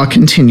current law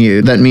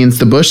continue, that means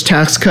the Bush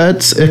tax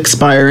cuts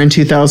expire in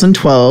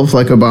 2012,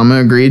 like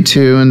Obama agreed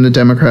to and the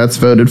Democrats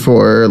voted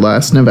for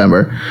last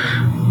November.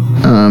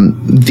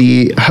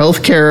 The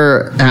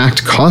Healthcare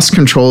Act cost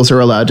controls are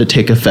allowed to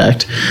take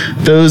effect.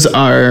 Those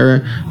are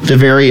the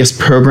various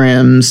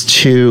programs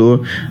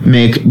to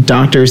make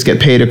doctors get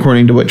paid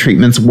according to what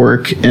treatments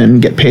work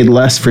and get paid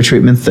less for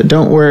treatments that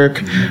don't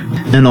work,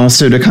 and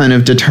also to kind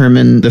of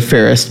determine the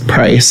fairest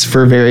price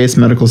for various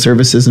medical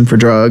services and for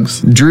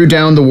drugs. Drew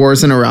down the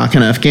wars in Iraq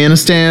and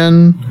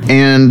Afghanistan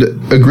and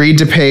agreed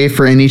to pay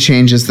for any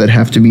changes that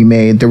have to be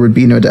made. There would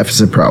be no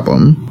deficit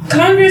problem.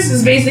 Congress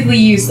is basically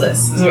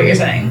useless, is what you're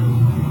saying.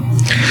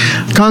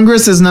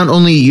 Congress is not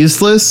only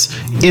useless,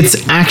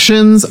 its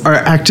actions are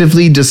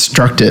actively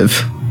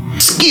destructive.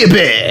 Skip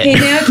it! Hey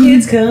now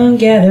kids, come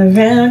gather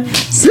round.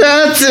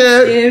 That's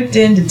it! Skipped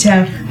into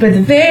town. But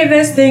the very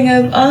best thing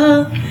of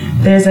all,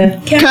 there's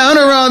a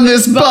counter on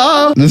this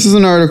ball! This is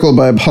an article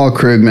by Paul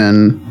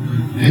Krugman,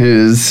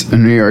 who's a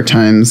New York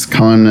Times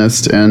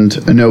columnist and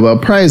a Nobel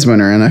Prize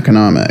winner in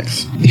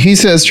economics. He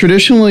says,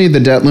 traditionally,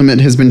 the debt limit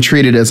has been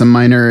treated as a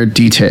minor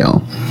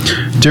detail.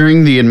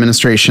 During the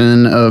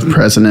administration of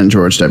President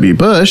George W.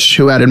 Bush,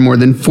 who added more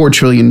than $4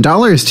 trillion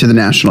to the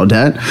national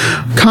debt,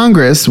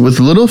 Congress, with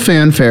little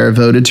fanfare,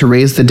 voted to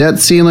raise the debt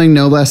ceiling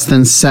no less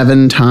than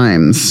 7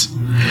 times.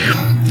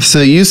 So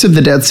the use of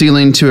the debt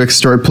ceiling to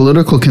extort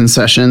political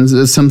concessions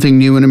is something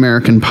new in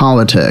American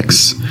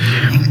politics.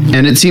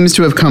 And it seems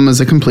to have come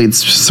as a complete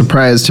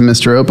surprise to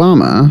Mr.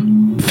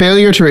 Obama.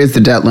 Failure to raise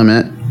the debt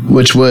limit,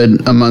 which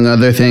would, among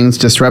other things,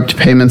 disrupt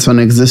payments on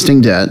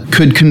existing debt,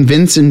 could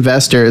convince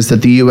investors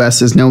that the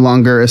U.S. is no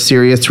longer a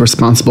serious,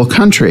 responsible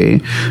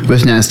country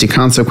with nasty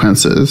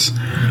consequences.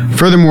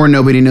 Furthermore,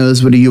 nobody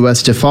knows what a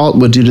U.S. default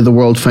would do to the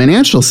world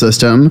financial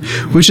system,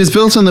 which is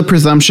built on the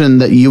presumption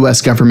that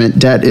U.S. government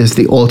debt is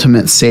the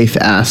ultimate safe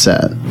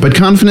asset. But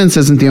confidence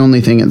isn't the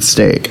only thing at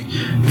stake.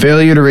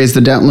 Failure to raise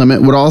the debt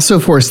limit would also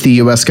force the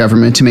U.S.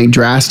 government to make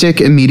drastic,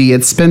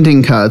 immediate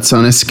spending cuts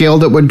on a scale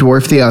that would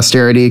dwarf the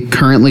austerity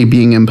currently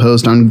being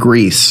imposed on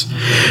Greece.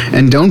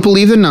 And don't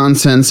believe the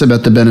nonsense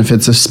about the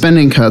benefits of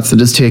spending cuts that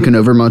has taken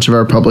over much of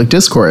our public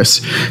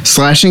discourse.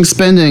 Slashing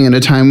spending at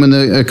a time when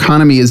the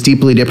economy is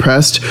deeply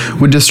depressed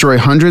would destroy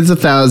hundreds of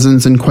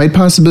thousands and quite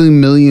possibly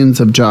millions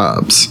of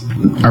jobs.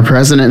 Our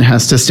president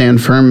has to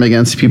stand firm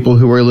against people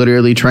who are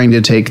literally trying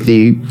to take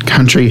the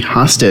country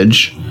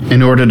hostage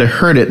in order to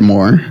hurt it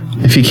more.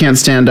 If he can't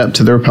stand up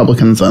to the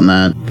Republicans on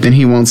that, then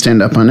he won't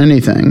stand up on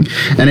anything.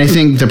 And I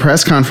think the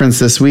press conference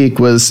this week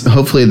was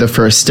hopefully the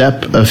first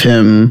step of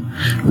him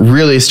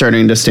really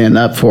starting to stand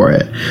up for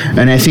it.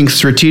 And I think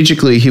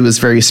strategically he was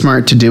very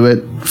smart to do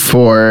it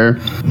for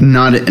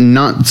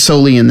not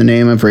solely in the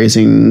name of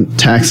raising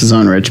taxes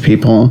on rich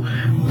people,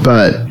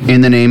 but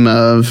in the name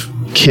of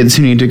kids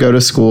who need to go to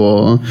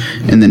school,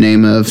 in the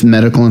name of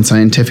medical and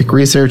scientific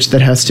research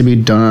that has to be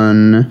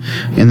done,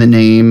 in the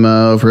name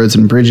of roads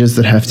and bridges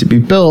that have to be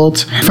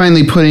built.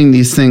 Finally, putting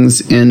these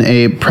things in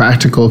a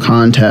practical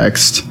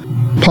context.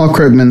 Paul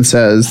Krugman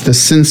says, the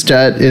since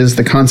debt is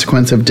the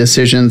consequence of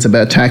decisions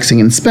about taxing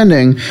and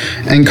spending,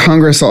 and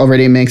Congress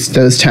already makes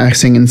those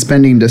taxing and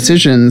spending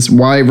decisions,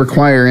 why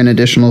require an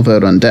additional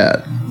vote on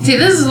debt? See,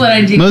 this is what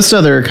I do. Most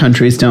other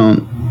countries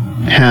don't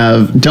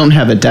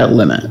have a debt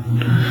limit.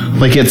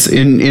 Like, it's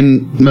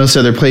in most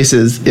other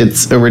places,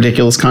 it's a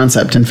ridiculous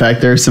concept. In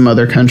fact, there are some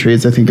other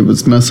countries, I think it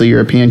was mostly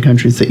European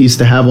countries, that used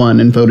to have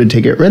one and voted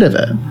to get rid of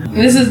it.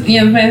 This is, the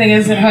funny thing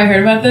is how I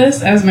heard about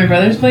this. I was at my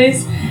brother's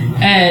place,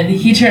 and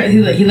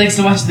he likes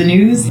to watch the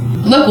news,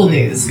 local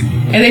news.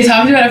 And they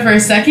talked about it for a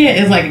second.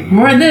 It's like,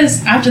 more of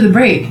this after the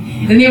break.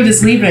 Then he went to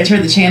sleep, and I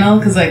turned the channel,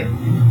 because,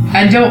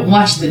 I don't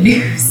watch the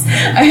news.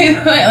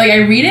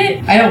 I read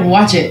it, I don't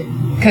watch it,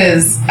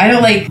 because I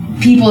don't like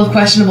people of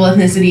questionable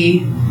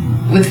ethnicity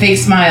with fake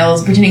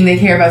smiles, pretending they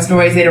care about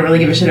stories they don't really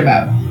give a shit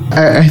about.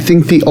 I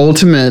think the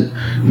ultimate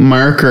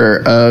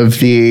marker of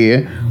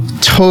the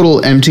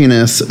total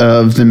emptiness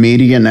of the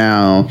media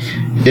now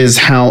is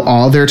how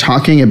all they're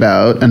talking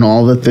about and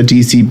all that the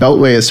DC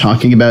Beltway is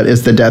talking about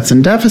is the debts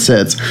and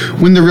deficits,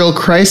 when the real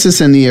crisis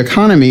in the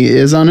economy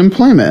is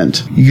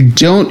unemployment. You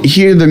don't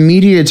hear the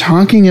media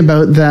talking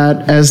about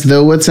that as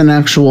though it's an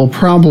actual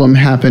problem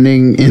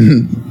happening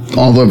in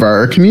all of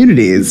our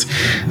communities.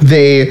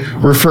 They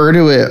refer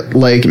to it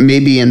like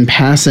maybe in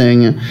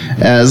passing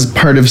as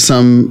part of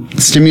some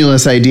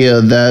stimulus idea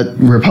that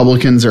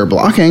Republicans are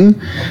blocking.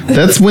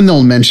 That's when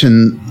they'll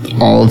mention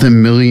all the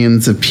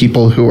millions of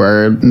people who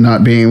are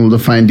not being able to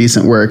find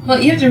decent work.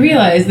 Well, you have to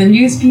realize the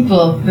news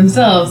people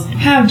themselves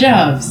have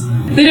jobs.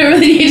 They don't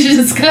really need to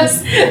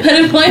discuss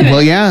unemployment.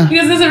 Well, yeah.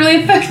 Because it doesn't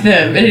really affect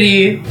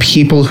them.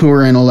 People who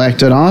are in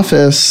elected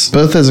office,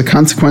 both as a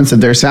consequence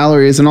of their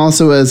salaries and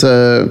also as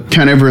a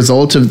kind of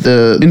result of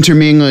the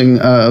intermingling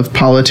of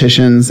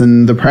politicians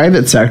and the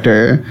private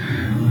sector,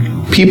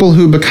 people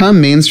who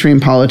become mainstream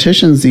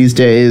politicians these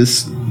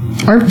days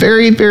are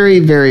very, very,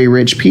 very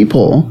rich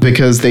people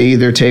because they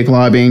either take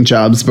lobbying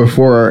jobs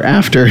before or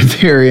after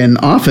they're in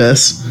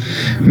office,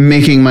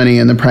 making money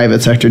in the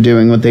private sector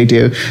doing what they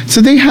do.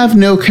 So they have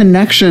no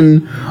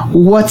connection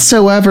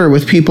whatsoever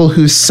with people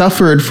who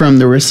suffered from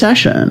the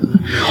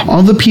recession.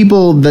 All the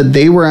people that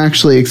they were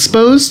actually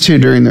exposed to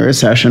during the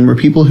recession were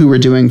people who were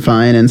doing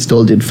fine and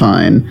still did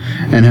fine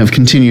and have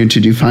continued to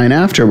do fine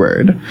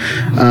afterward.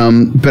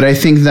 But I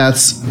think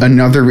that's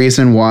another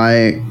reason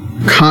why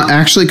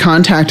actually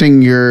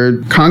contacting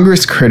your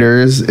Congress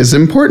critters is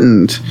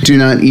important. Do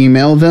not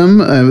email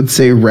them. I would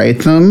say write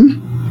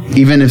them.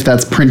 Even if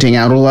that's printing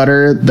out a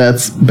letter,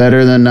 that's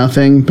better than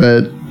nothing.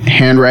 But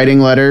handwriting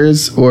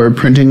letters or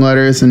printing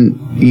letters and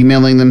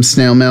emailing them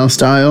snail mail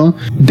style,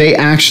 they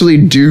actually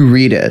do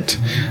read it.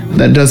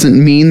 That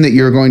doesn't mean that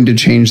you're going to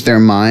change their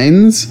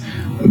minds,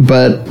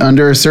 but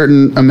under a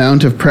certain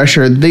amount of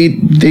pressure, they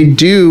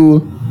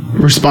do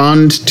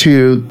respond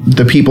to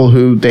the people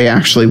who they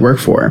actually work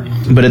for.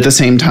 But at the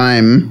same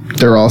time,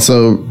 they're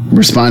also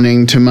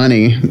responding to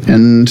money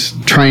and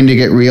trying to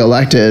get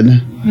reelected,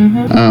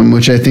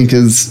 which I think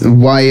is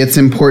why it's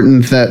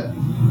important that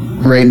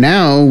right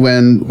now,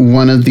 when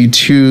one of the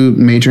two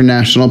major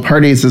national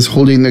parties is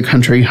holding the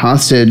country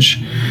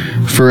hostage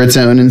for its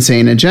own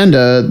insane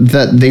agenda,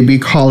 that they be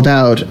called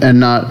out and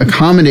not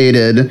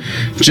accommodated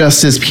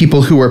just as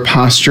people who were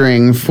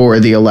posturing for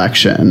the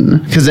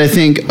election. Because I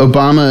think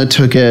Obama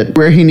took it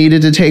where he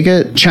needed to take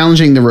it,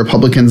 challenging the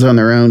Republicans on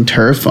their own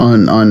turf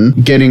on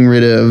getting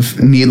rid of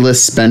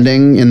needless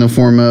spending in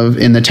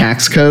the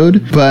tax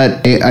code.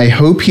 But I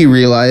hope he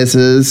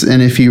realizes,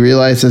 and if he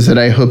realizes it,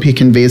 I hope he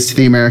conveys to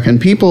the American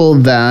people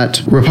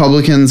that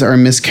Republicans are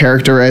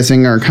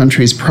mischaracterizing our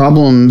country's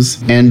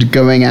problems and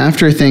going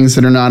after things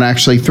that are not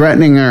actually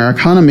threatening our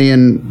economy,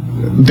 and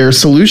their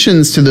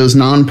solutions to those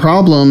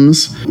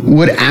non-problems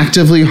would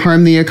actively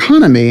harm the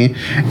economy,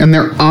 and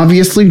they're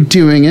obviously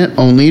doing it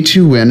only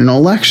to win an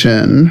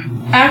election.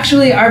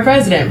 Actually, our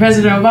President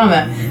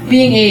Obama,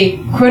 being a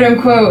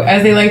quote-unquote,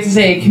 as they like to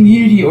say,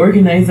 community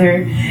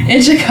organizer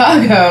in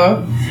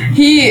Chicago,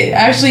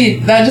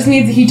 that just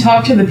means that he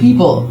talked to the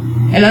people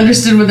and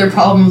understood what their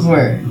problems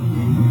were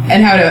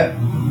and how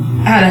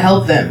to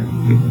help them.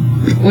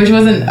 Which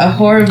wasn't a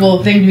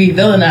horrible thing to be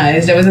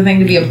villainized. It was a thing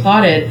to be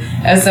applauded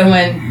as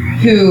someone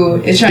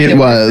who is trying to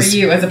work for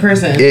you as a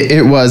person.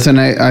 It was, and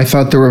I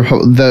thought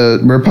the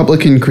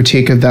Republican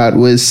critique of that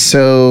was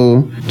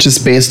so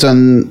just based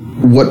on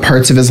what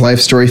parts of his life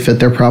story fit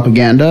their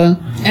propaganda.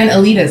 And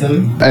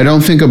elitism. I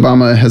don't think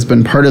Obama has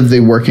been part of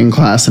the working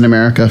class in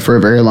America for a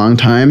very long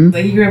time.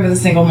 Like, he grew up with a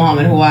single mom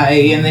in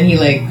Hawaii, and then he,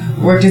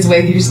 worked his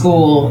way through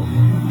school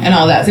and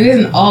all that. So he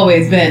hasn't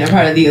always been a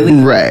part of the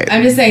elite. Right.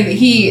 I'm just saying that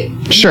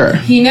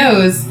he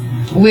knows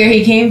where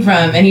he came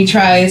from, and he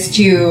tries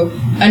to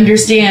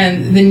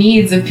understand the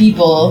needs of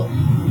people.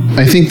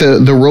 I think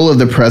the role of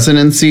the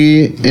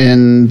presidency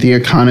in the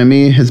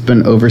economy has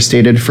been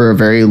overstated for a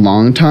very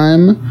long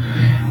time.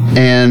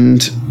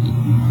 And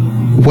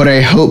what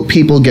I hope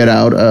people get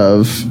out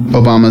of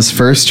Obama's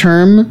first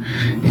term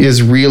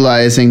is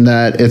realizing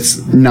that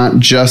it's not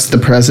just the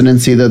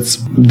presidency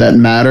that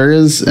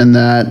matters and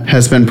that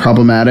has been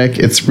problematic.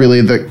 It's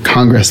really the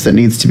Congress that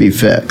needs to be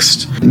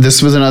fixed.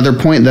 This was another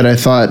point that I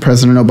thought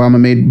President Obama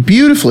made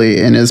beautifully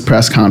in his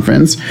press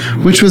conference,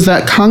 which was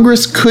that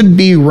Congress could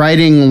be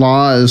writing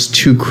laws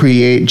to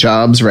create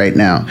jobs right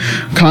now.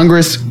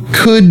 Congress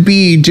could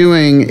be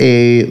doing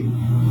a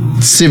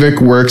civic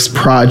works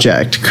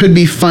project, could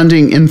be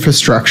funding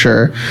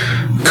infrastructure,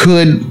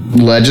 could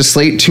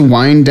legislate to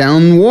wind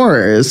down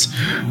wars,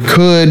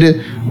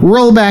 could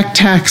roll back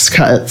tax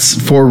cuts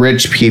for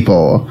rich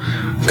people,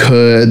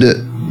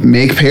 could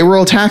make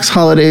payroll tax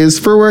holidays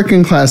for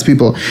working class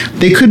people.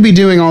 They could be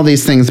doing all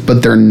these things,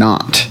 but they're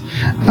not.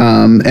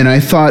 And I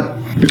thought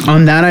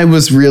on that I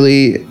was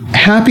really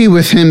happy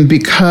with him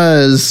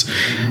because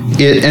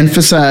it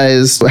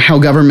emphasized how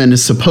government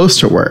is supposed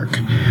to work,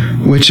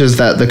 which is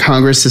that the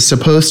Congress is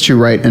supposed to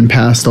write and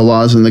pass the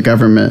laws in the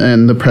government,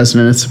 and the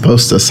president is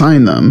supposed to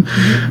sign them.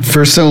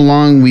 For so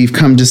long, we've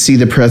come to see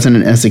the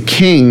president as a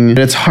king.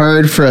 It's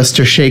hard for us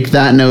to shake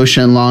that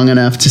notion long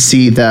enough to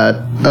see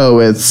that,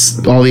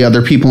 it's all the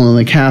other people in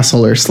the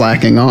castle are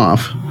slacking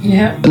off.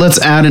 Yeah.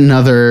 Let's add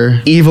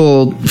another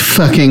evil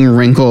fucking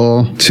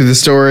wrinkle to the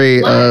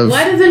story of...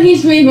 Why does it need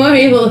to be more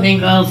evil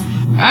wrinkles?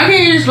 How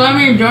can you just let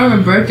me enjoy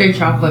my birthday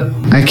chocolate?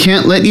 I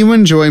can't let you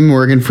enjoy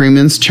Morgan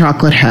Freeman's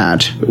chocolate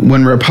hat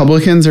when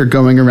Republicans are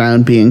going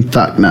around being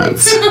fuck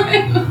nuts.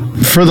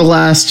 For the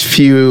last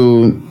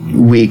few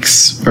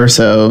weeks or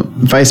so,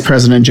 Vice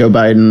President Joe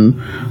Biden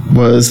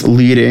was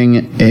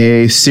leading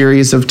a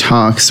series of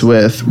talks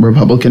with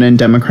Republican and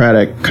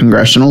Democratic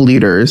congressional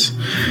leaders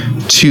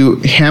to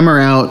hammer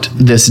out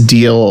this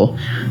deal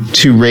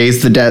to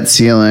raise the debt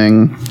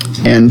ceiling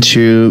and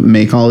to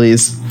make all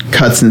these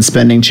cuts and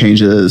spending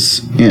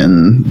changes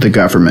in the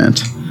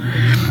government.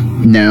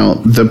 Now,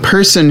 the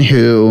person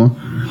who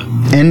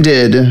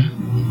ended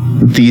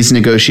these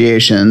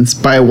negotiations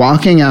by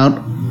walking out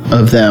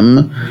of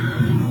them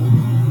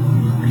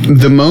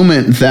the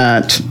moment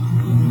that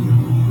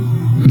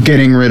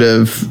getting rid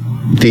of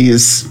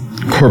these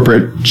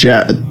corporate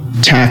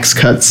tax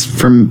cuts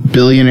from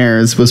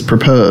billionaires was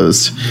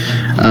proposed,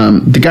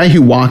 the guy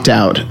who walked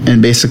out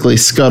and basically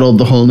scuttled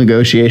the whole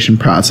negotiation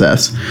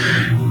process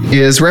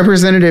is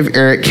Representative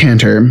Eric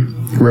Cantor,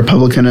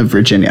 Republican of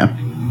Virginia.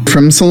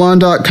 From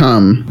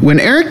Salon.com, when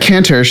Eric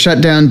Cantor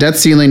shut down debt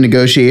ceiling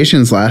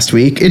negotiations last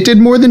week, it did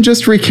more than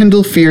just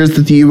rekindle fears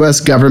that the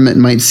U.S. government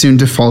might soon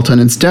default on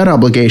its debt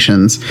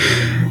obligations.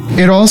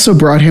 It also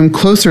brought him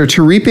closer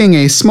to reaping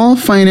a small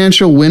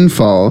financial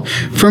windfall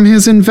from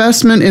his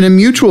investment in a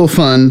mutual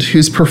fund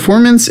whose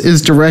performance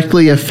is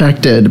directly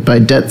affected by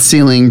debt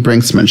ceiling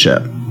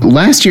brinksmanship.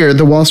 Last year,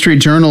 the Wall Street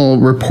Journal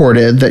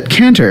reported that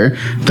Cantor,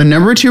 the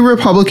number 2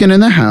 Republican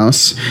in the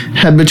House,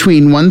 had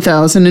between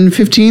 $1,000 and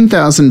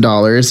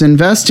 $15,000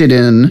 invested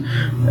in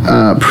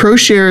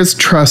ProShares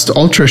Trust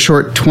Ultra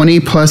Short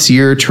 20-plus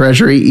year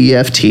Treasury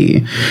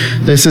EFT.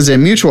 This is a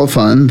mutual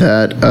fund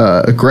that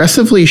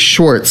aggressively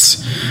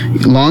shorts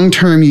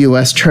long-term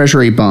U.S.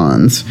 Treasury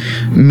bonds,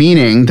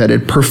 meaning that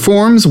it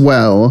performs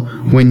well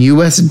when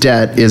U.S.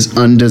 debt is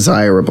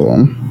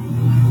undesirable.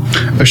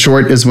 A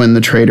short is when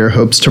the trader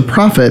hopes to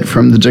profit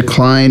from the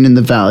decline in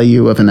the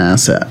value of an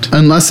asset.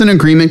 Unless an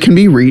agreement can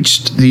be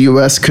reached, the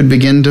U.S. could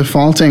begin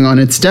defaulting on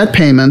its debt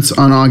payments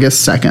on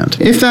August 2nd.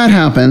 If that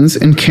happens,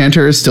 and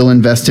Cantor is still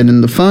invested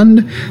in the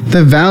fund,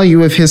 the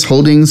value of his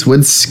holdings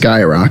would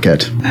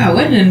skyrocket. Wow,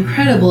 what an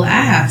incredible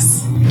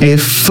ass. A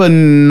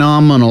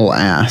phenomenal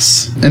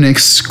ass. An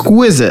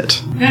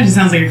exquisite. That just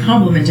sounds like a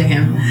compliment to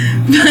him.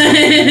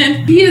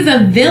 But he is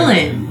a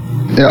villain.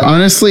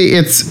 Honestly,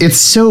 it's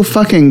so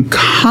fucking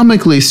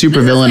comically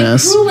super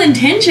villainous. Like cruel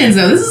intentions,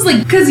 though. This is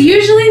like, because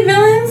usually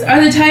villains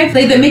are the type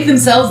like that make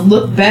themselves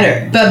look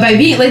better, but by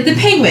being like the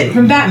Penguin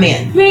from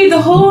Batman made the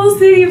whole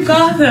city of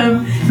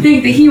Gotham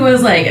think that he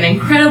was like an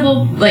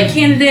incredible like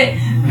candidate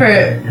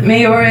for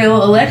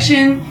mayoral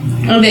election,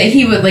 and that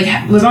he would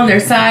like was on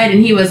their side,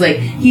 and he was like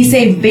he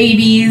saved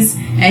babies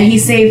and he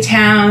saved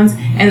towns,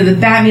 and that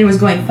the Batman was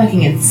going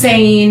fucking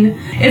insane.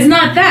 It's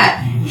not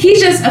that.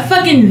 He's just a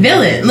fucking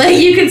villain. Like,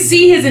 you could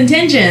see his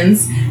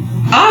intentions.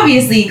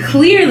 Obviously,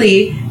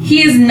 clearly,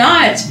 he is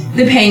not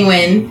the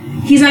Penguin.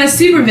 He's not a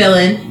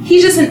supervillain.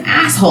 He's just an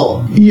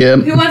asshole. Yep.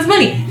 Who wants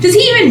money. Does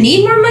he even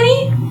need more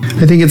money?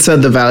 I think it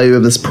said the value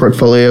of this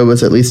portfolio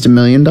was at least $1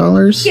 million.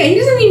 Yeah, he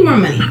doesn't need more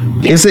money.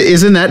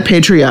 Isn't that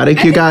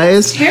patriotic, you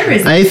guys? That's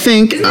terrorism. I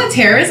think. Isn't that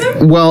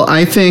terrorism? Well,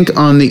 I think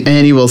on the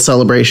annual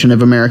celebration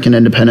of American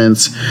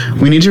independence,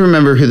 we need to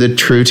remember who the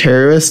true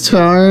terrorists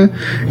are,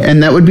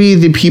 and that would be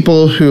the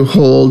people who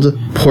hold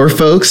poor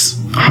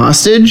folks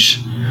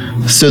hostage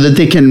so that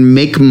they can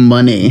make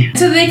money.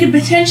 So they could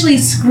potentially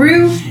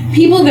screw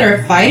people that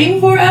are fighting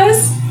for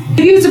us.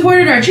 If you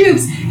supported our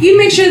troops, you'd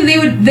make sure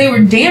that they were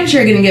damn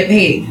sure going to get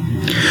paid.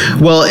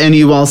 Well, and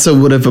you also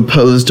would have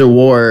opposed a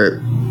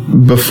war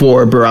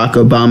before Barack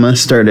Obama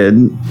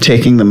started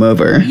taking them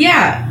over.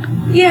 Yeah.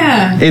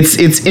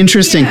 It's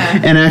interesting.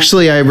 Yeah. And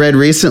actually, I read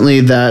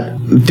recently that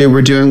they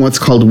were doing what's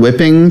called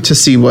whipping to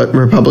see what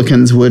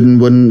Republicans would and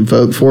wouldn't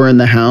vote for in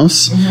the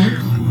House.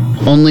 Mm-hmm.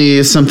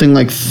 Only something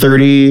like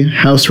 30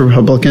 House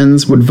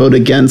Republicans would vote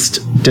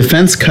against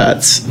defense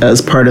cuts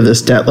as part of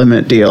this debt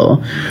limit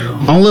deal.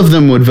 All of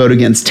them would vote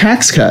against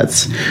tax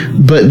cuts,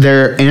 but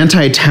their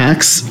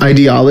anti-tax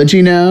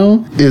ideology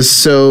now is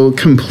so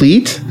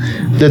complete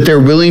that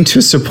they're willing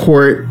to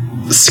support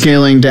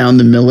scaling down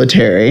the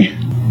military.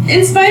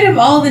 In spite of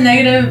all the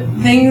negative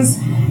things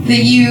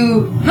that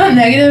you, not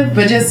negative,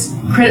 but just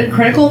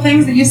critical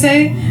things that you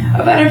say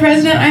about our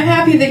president, I'm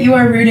happy that you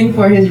are rooting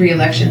for his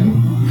re-election.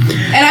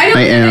 And I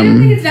don't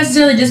think it's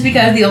necessarily just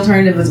because the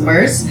alternative was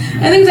worse.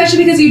 I think it's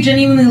actually because you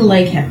genuinely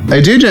like him. I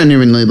do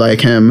genuinely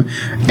like him.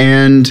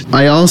 And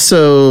I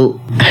also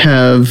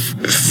have,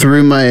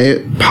 through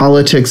my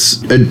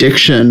politics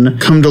addiction,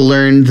 come to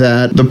learn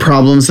that the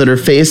problems that are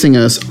facing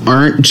us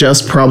aren't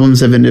just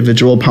problems of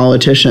individual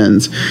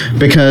politicians.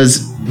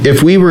 Because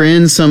if we were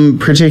in some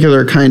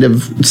particular kind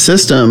of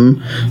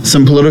system,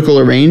 some political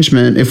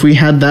arrangement, if we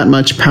had that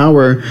much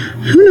power,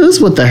 who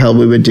knows what the hell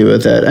we would do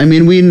with it? I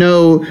mean, we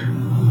know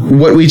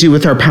what we do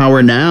with our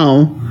power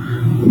now,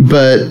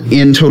 but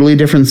in totally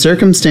different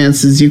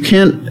circumstances, you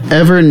can't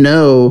ever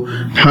know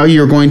how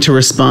you're going to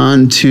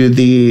respond to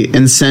the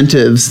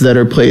incentives that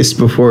are placed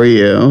before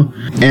you.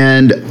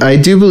 And I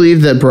do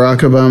believe that Barack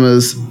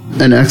Obama's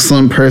an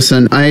excellent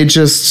person. I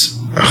just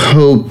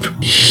hope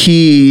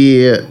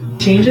he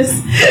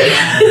changes.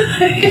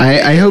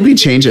 I hope he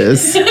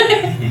changes.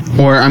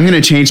 Or I'm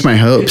going to change my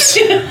hopes.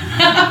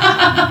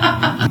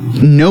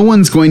 No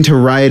one's going to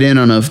ride in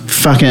on a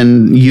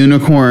fucking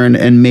unicorn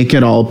and make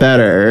it all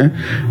better.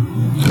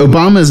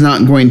 Obama's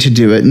not going to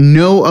do it.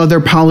 No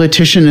other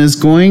politician is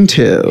going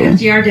to.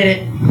 FDR did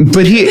it.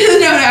 But he...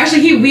 No,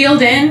 actually, he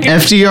wheeled in.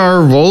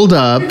 FDR rolled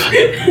up,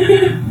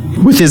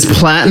 with his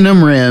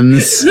platinum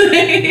rims,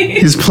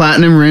 his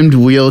platinum rimmed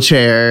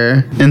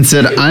wheelchair, and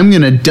said, I'm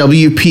going to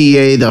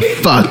WPA the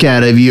fuck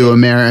out of you,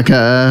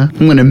 America.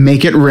 I'm going to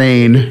make it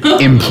rain.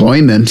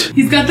 Employment.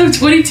 He's got them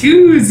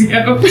 22s,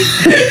 yo.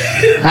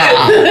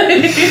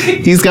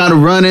 He's got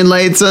running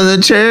lights on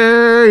the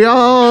chair,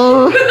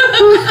 y'all.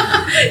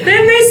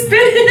 Then they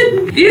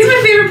spin. He's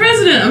my favorite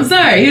president. I'm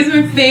sorry. He's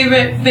my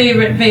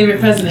favorite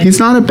president. He's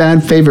not a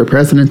bad favorite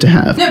president to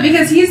have. No,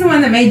 because he's the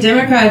one that made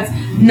Democrats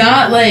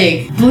not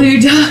like blue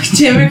dog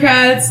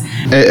Democrats.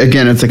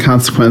 Again, it's a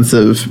consequence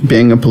of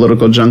being a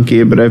political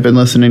junkie, but I've been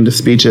listening to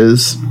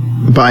speeches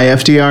by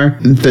FDR.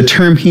 The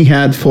term he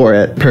had for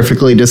it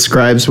perfectly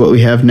describes what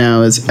we have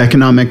now as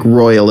economic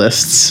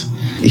royalists.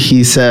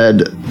 He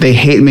said, they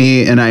hate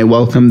me and I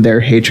welcome their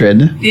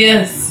hatred.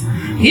 Yes.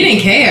 He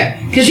didn't care.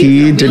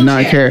 He did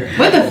not care.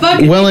 What the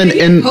fuck? Well, and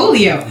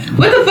polio.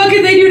 What the fuck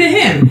did they do to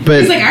him?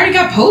 But he's like, I already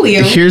got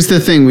polio. Here's the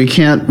thing: we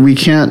can't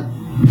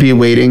be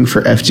waiting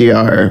for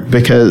FDR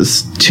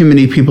because too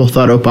many people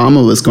thought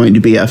Obama was going to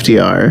be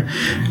FDR,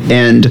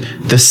 and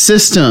the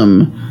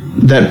system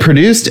that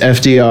produced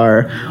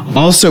FDR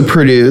also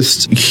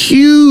produced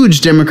huge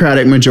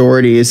Democratic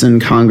majorities in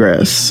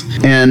Congress.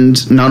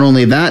 And not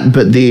only that,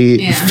 but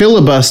the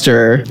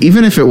filibuster,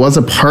 even if it was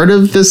a part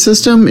of the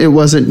system, it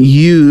wasn't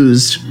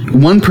used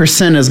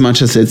 1% as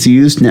much as it's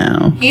used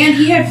now. And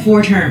he had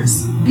 4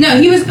 terms.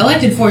 No, he was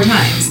elected 4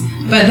 times.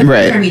 But the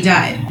first term he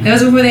died. That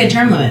was before they had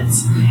term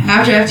limits.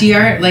 After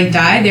FDR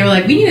died, they were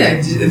like, we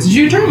need to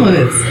do term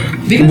limits.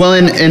 Well,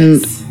 and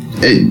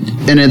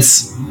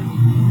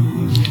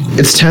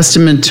it's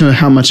testament to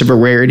how much of a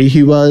rarity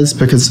he was,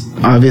 because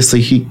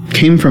obviously he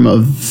came from a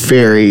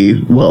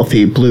very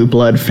wealthy blue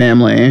blood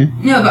family.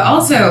 No, but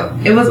also,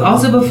 it was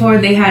also before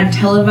they had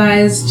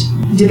televised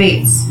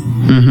debates.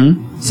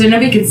 Mm-hmm. So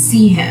nobody could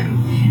see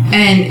him.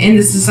 And in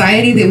the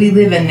society that we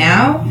live in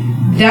now,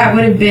 that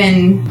would have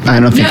been... I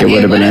don't think it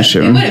would have been an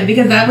issue. It would have,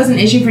 because that was an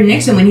issue for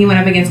Nixon when he went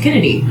up against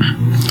Kennedy.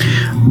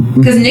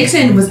 Because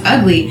Nixon was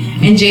ugly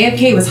and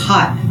JFK was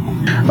hot.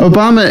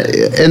 Obama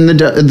and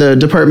the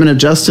Department of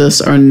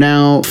Justice are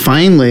now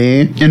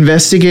finally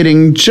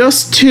investigating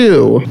just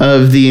 2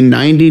 of the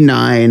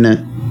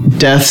 99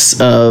 deaths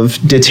of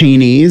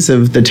detainees,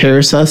 of the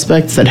terror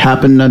suspects that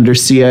happened under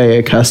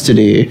CIA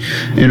custody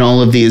in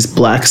all of these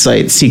black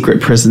site secret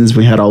prisons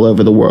we had all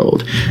over the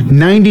world.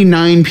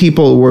 99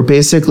 people were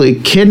basically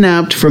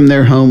kidnapped from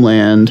their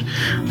homeland,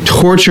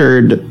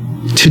 tortured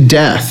to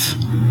death,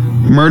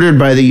 murdered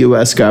by the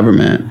US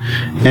government,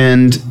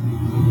 and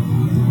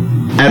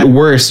at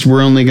worst,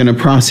 we're only going to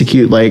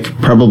prosecute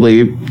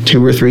probably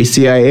 2 or 3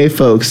 CIA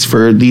folks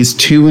for these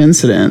 2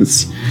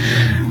 incidents.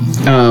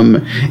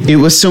 It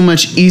was so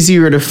much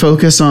easier to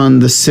focus on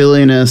the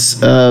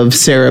silliness of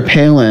Sarah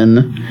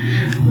Palin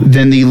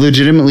than the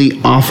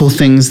legitimately awful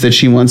things that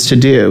she wants to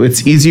do.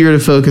 It's easier to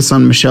focus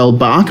on Michelle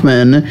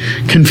Bachmann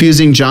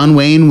confusing John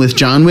Wayne with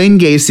John Wayne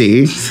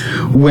Gacy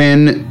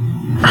when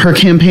her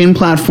campaign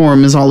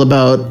platform is all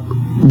about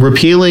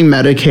repealing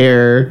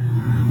Medicare,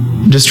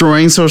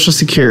 destroying Social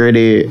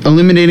Security,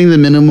 eliminating the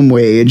minimum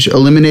wage,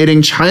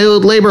 eliminating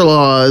child labor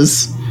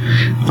laws.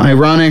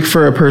 Ironic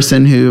for a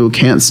person who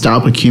can't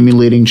stop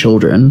accumulating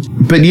children.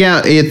 But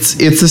yeah,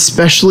 it's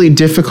especially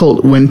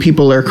difficult when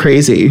people are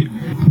crazy,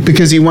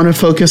 because you want to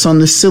focus on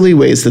the silly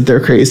ways that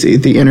they're crazy,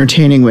 the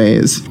entertaining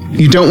ways.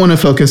 You don't want to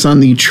focus on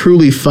the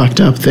truly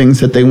fucked up things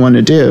that they want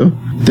to do.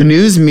 The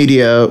news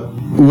media,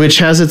 which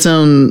has its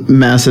own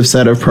massive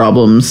set of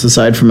problems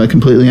aside from a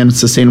completely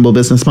unsustainable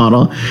business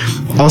model,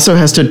 also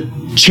has to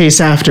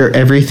chase after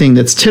everything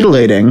that's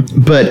titillating,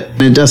 but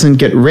it doesn't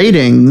get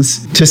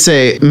ratings to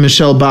say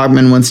Michelle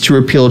Bachmann wants to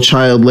repeal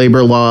child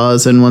labor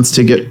laws and wants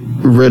to get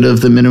rid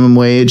of the minimum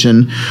wage,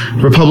 and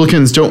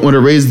Republicans don't want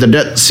to raise the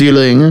debt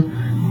ceiling.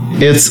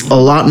 It's a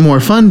lot more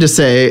fun to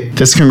say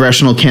this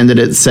congressional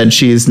candidate said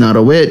she's not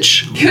a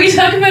witch. Can we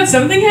talk about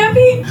something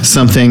happy?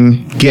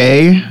 Something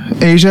gay,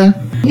 Asia?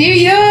 New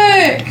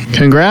York!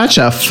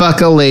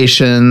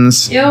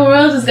 Congratulations. Your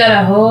world has got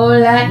a whole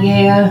lot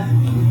gayer.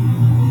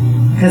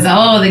 Because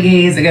all the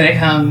gays are going to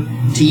come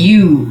to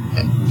you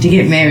to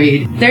get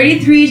married.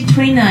 33 to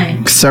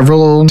 29.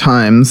 Several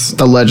times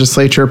the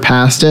legislature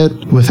passed it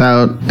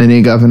without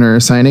any governor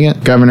signing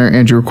it. Governor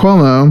Andrew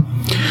Cuomo,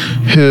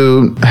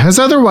 who has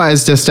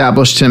otherwise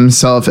established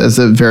himself as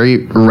a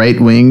very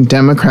right-wing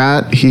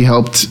Democrat. He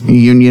helped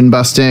union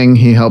busting.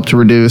 He helped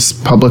reduce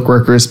public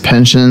workers'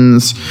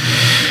 pensions.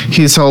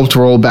 He's helped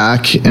roll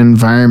back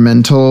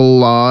environmental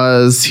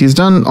laws. He's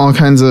done all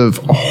kinds of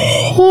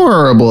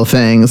horrible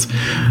things.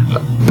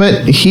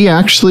 But he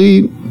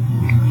actually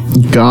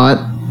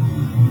got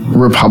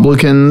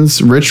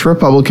rich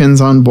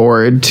Republicans on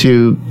board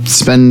to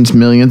spend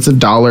millions of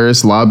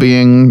dollars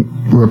lobbying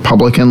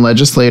Republican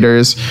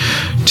legislators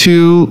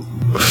to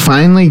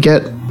finally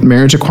get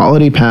marriage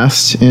equality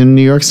passed in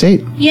New York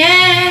State.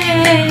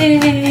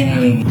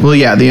 Yay! Well,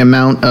 yeah, the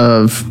amount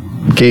of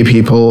gay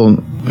people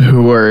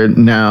who are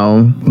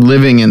now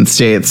living in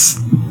states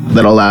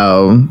that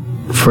allow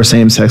for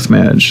same-sex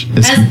marriage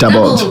is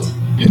doubled.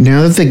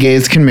 Now that the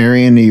gays can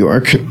marry in New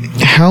York,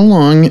 How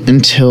long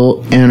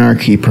until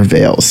anarchy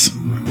prevails?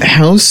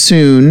 How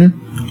soon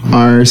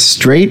are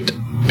straight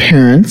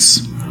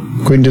parents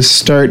going to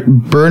start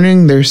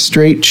burning their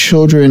straight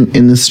children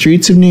in the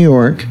streets of New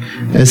York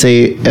as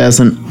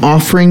an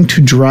offering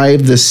to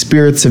drive the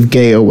spirits of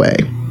gay away?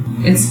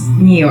 It's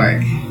New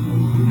York.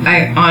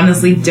 I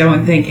honestly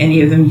don't think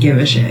any of them give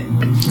a shit.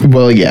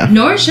 Well, yeah.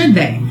 Nor should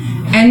they.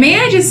 And may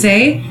I just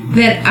say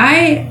that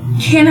I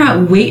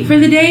cannot wait for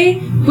the day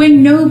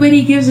when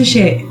nobody gives a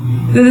shit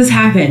that this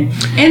happened.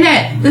 And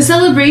that the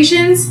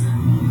celebrations,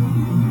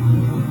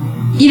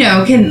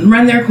 can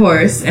run their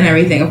course and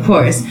everything, of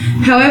course.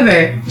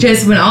 However,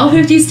 just when all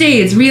 50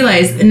 states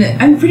realize, and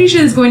I'm pretty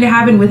sure this is going to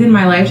happen within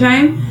my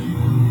lifetime,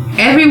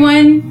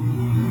 everyone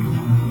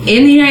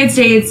in the United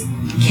States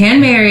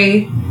can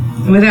marry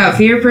without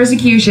fear of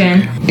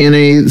persecution. In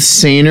a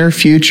saner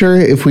future,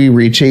 if we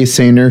reach a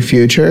saner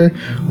future,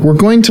 we're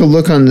going to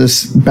look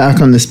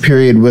back on this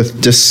period with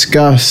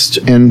disgust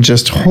and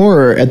just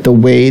horror at the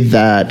way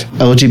that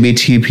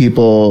LGBT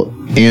people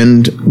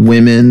and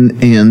women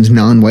and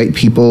non-white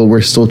people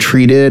were still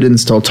treated and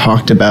still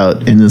talked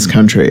about in this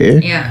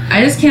country. Yeah,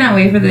 I just cannot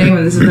wait for the day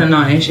when this is a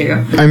non-issue.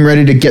 I'm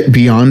ready to get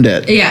beyond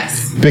it.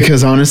 Yes.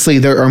 Because honestly,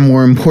 there are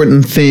more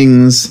important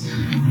things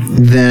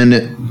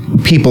than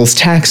people's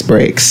tax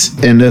breaks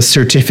and a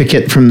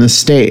certificate from the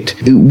state.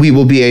 We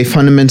will be a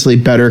fundamentally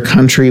better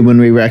country when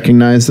we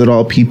recognize that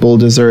all people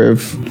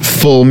deserve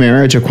full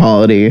marriage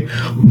equality.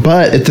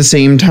 But at the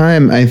same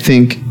time, I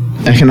think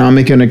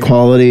economic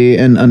inequality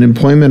and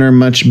unemployment are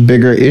much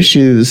bigger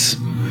issues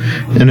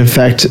and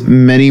affect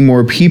many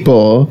more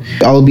people.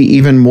 I'll be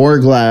even more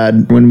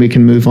glad when we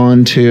can move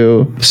on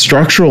to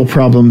structural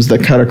problems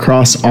that cut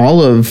across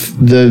all of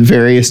the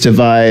various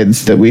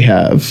divides that we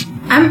have.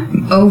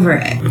 I'm over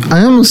it.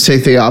 I almost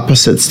take the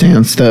opposite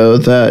stance, though,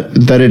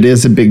 that it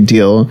is a big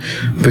deal,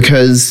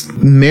 because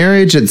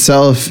marriage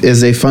itself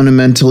is a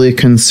fundamentally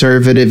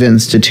conservative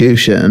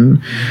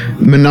institution.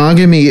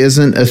 Monogamy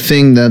isn't a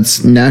thing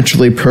that's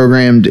naturally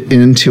programmed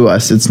into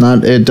us.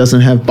 It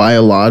doesn't have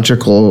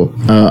biological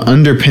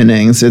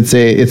underpinnings. It's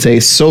a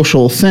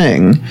social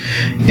thing,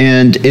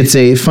 and it's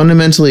a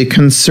fundamentally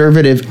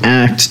conservative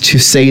act to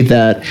say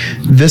that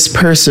this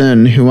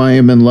person who I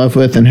am in love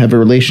with and have a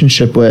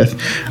relationship with,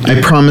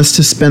 I promise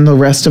to spend the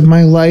rest of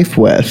my life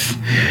with.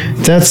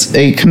 That's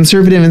a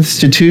conservative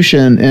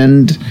institution,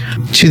 and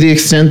to the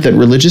extent that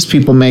religious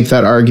people make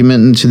that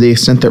argument, and to the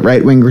extent that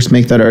right-wingers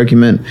make that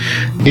argument,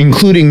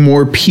 including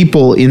more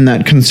people in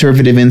that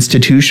conservative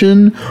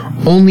institution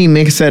only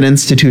makes that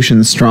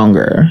institution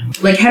stronger.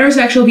 Like,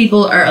 heterosexual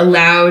people are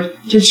allowed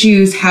to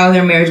choose how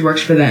their marriage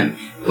works for them,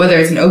 whether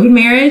it's an open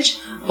marriage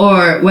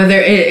or whether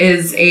it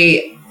is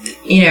a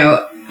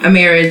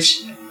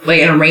marriage,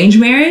 like an arranged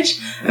marriage,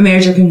 a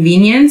marriage of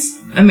convenience,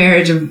 a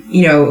marriage of,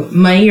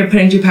 money or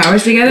putting two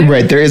powers together.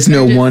 Right. There is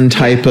no one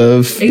type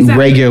of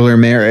regular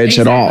marriage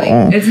at all.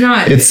 It's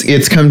not.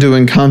 It's come to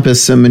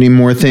encompass so many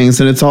more things,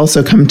 and it's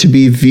also come to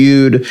be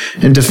viewed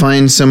and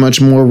defined so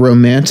much more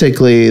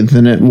romantically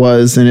than it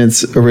was in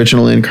its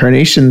original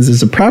incarnations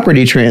as a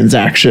property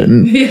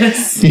transaction.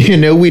 Yes.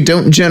 We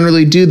don't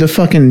generally do the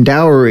fucking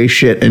dowry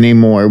shit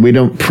anymore. We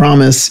don't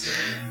promise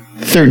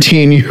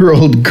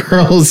 13-year-old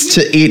girls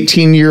to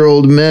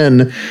 18-year-old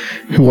men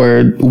who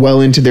are well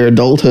into their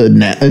adulthood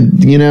now,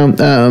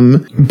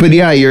 but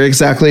yeah, you're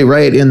exactly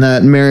right in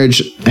that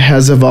marriage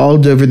has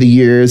evolved over the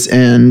years,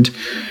 and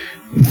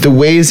the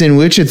ways in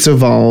which it's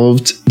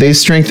evolved, they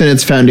strengthen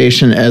its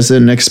foundation as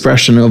an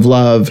expression of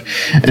love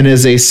and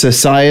as a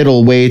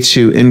societal way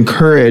to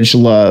encourage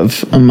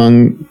love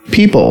among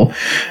people.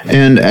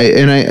 And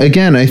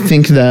I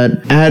think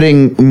that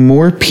adding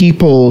more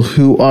people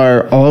who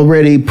are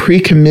already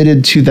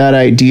pre-committed to that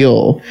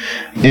ideal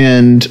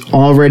and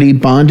already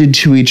bonded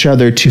to each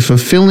other to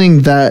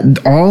fulfilling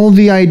all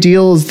the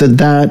ideals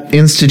that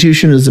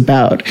institution is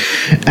about,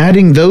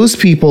 adding those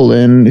people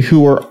in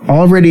who are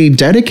already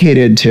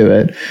dedicated to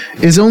it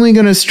is only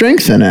going to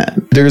strengthen it.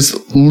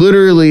 There's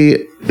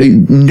literally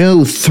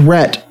no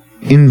threat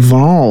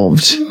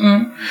involved.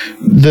 Mm-mm.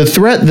 The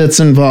threat that's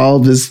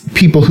involved is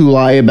people who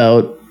lie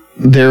about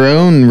their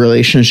own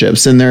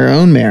relationships and their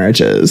own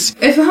marriages.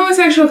 If a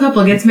homosexual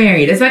couple gets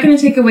married, is that going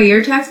to take away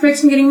your tax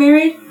breaks from getting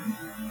married?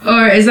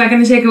 Or is that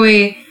going to take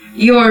away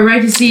your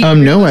right to see...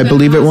 no, I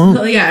believe it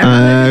won't.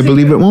 Yeah, I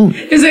believe it won't.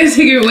 Is that going to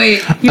take away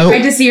your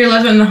right to see your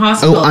loved one in the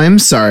hospital? Oh, I'm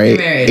sorry,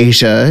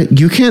 Aisha.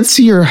 You can't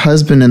see your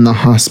husband in the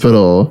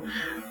hospital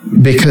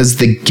because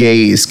the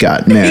gays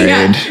got married.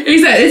 Yeah,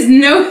 exactly. It's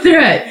no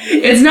threat.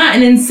 It's not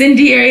an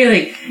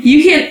incendiary,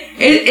 you can't...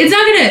 It's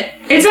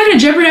not gonna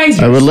jeopardize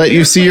I would let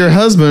you see your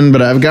husband,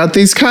 but I've got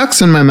these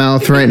cocks in my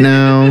mouth right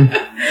now.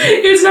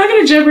 It's not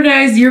gonna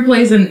jeopardize your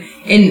place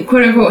in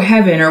quote unquote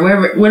heaven or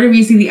whatever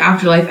you see the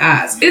afterlife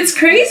as. It's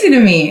crazy to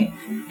me.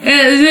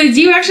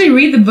 Do you actually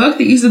read the book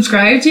that you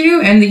subscribe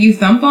to and that you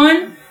thump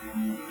on?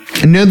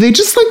 No, they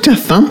just like to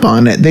thump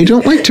on it. They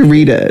don't like to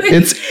read it.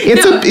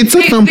 It's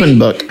a thumping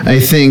book. I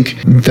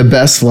think the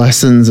best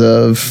lessons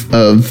of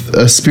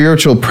a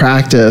spiritual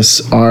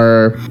practice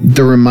are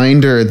the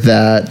reminder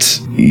that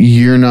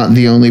you're not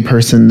the only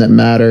person that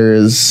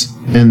matters,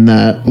 and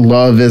that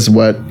love is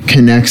what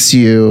connects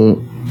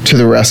you to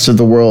the rest of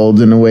the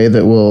world in a way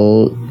that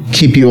will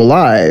keep you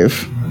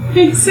alive. Are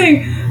you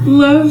saying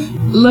love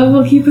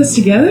will keep us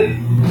together?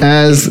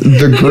 As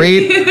the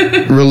great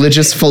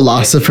religious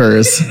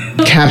philosophers,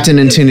 Captain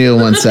Antonio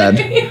once said,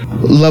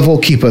 love will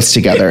keep us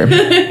together.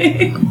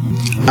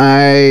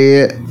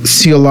 I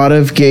see a lot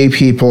of gay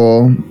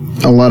people,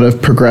 a lot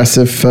of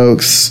progressive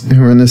folks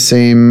who are in the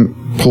same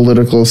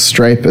political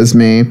stripe as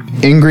me,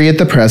 angry at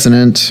the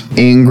president,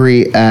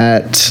 angry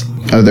at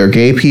other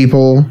gay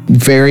people,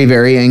 very,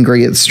 very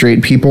angry at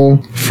straight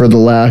people for the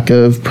lack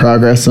of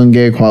progress on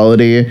gay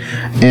equality.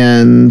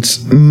 And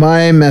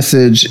my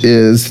message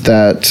is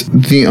that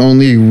the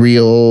only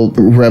real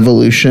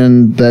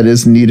revolution that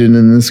is needed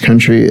in this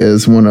country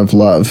is one of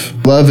love.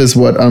 Love is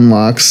what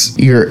unlocks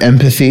your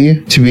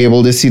empathy to be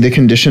able to see the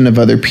condition of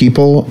other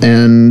people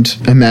and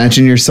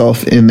imagine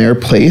yourself in their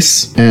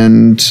place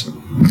and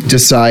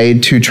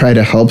decide to try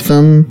to help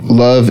them.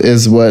 Love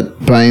is what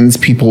binds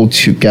people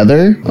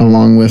together,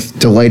 along with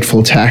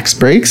delightful tax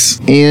breaks.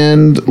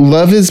 And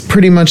love is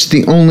pretty much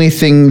the only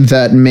thing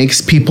that makes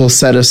people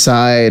set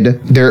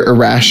aside their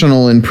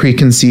irrational and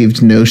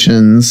preconceived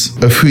notions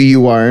of who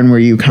you are and where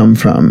you come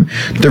from.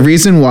 The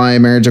reason why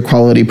marriage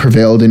equality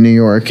prevailed in New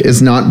York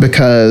is not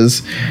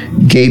because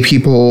gay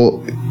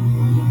people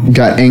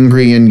got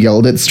angry and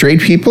yelled at straight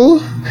people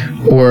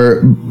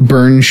or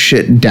burned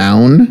shit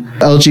down.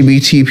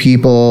 LGBT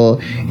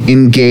people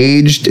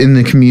engaged in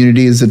the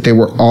communities that they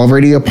were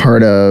already a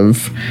part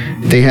of.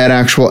 They had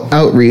actual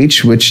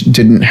outreach, which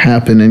didn't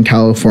happen in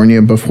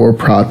California before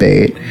Prop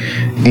 8.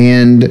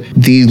 And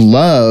the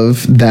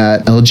love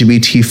that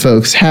LGBT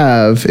folks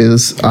have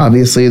is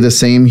obviously the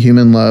same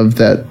human love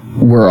that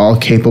we're all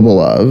capable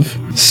of.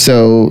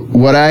 So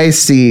what I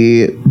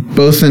see,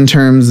 both in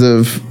terms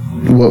of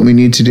what we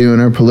need to do in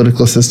our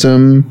political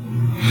system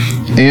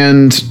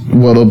and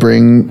what'll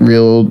bring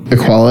real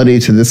equality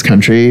to this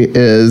country,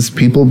 is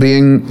people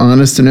being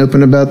honest and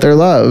open about their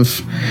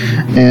love.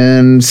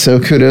 And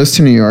so kudos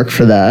to New York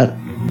for that.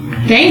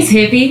 Thanks,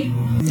 hippie.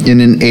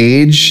 In an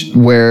age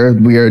where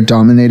we are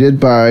dominated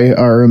by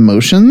our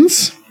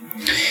emotions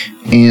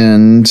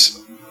and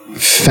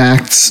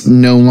facts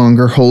no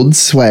longer hold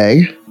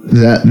sway,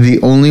 that the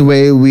only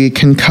way we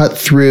can cut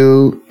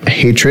through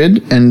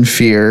hatred and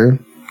fear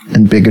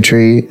and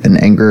bigotry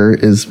and anger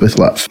is with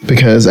love.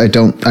 Because I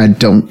don't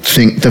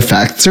think the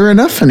facts are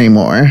enough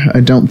anymore. I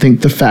don't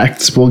think the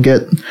facts will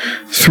get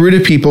through to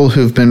people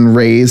who've been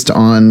raised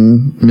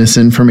on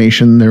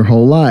misinformation their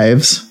whole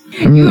lives.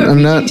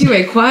 I'm not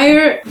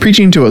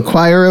preaching to a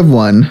choir of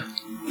one.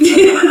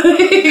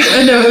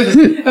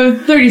 No,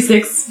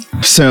 36.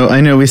 So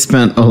I know we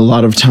spent a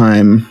lot of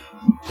time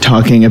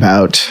talking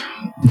about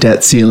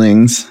debt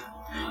ceilings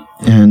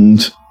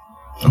and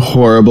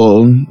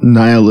horrible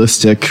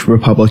nihilistic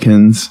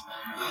Republicans.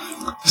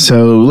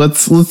 So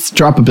let's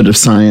drop a bit of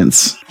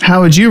science.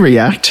 How would you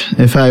react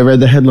if I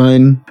read the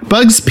headline,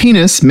 Bug's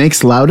penis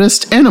makes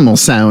loudest animal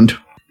sound?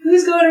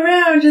 Who's going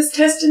around just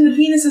testing the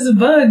penises of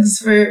bugs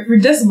for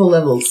decibel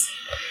levels?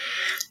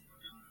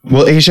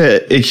 Well,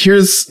 Asia,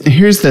 here's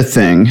the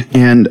thing,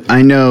 and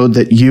I know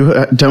that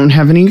you don't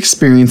have any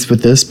experience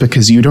with this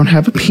because you don't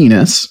have a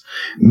penis,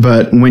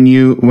 but when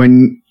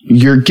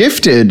you're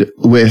gifted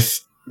with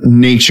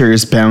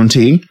nature's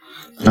bounty,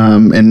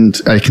 and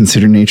I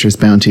consider nature's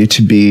bounty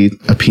to be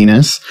a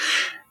penis,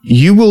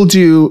 you will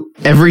do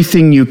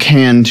everything you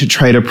can to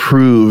try to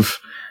prove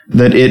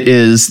that it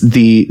is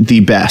the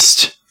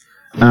best.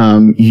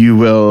 You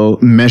will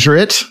measure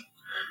it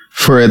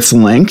for its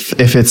length.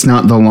 If it's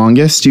not the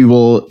longest, you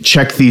will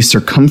check the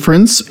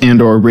circumference and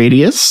or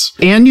radius,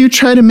 and you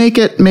try to make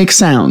it make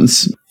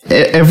sounds.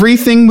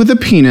 Everything with a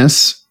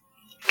penis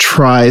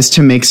tries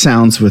to make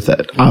sounds with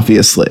it,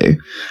 obviously.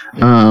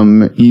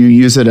 You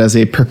use it as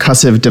a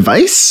percussive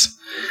device,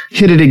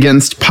 hit it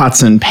against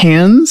pots and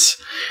pans,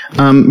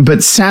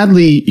 but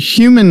sadly,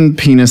 human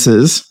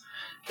penises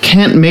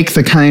can't make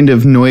the kind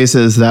of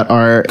noises that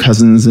our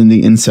cousins in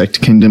the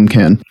insect kingdom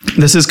can.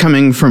 This is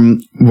coming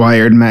from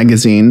Wired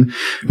magazine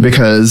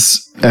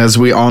because, as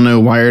we all know,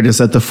 Wired is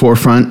at the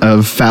forefront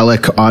of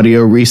phallic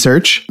audio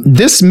research.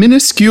 This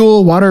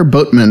minuscule water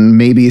boatman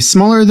may be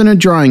smaller than a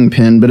drawing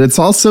pin, but it's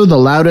also the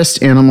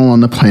loudest animal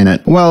on the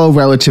planet. Well,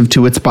 relative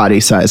to its body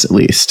size, at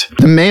least.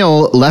 The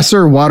male,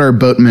 lesser water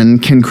boatman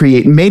can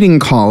create mating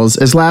calls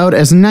as loud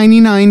as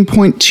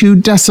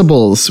 99.2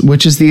 decibels,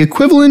 which is the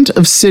equivalent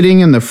of sitting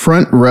in the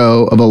front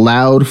row of a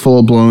loud,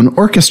 full-blown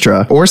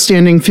orchestra, or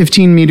standing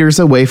 15 meters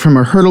away from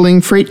a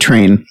hurtling freight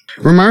train.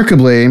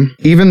 Remarkably,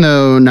 even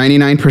though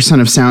 99%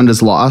 of sound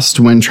is lost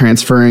when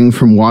transferring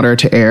from water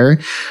to air,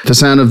 the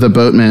sound of the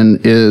boatman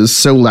is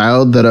so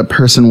loud that a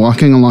person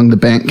walking along the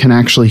bank can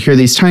actually hear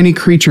these tiny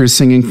creatures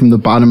singing from the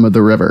bottom of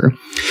the river.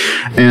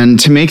 And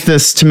to make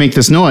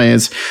this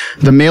noise,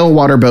 the male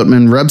water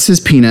boatman rubs his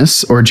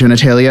penis or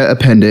genitalia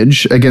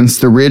appendage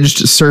against the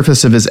ridged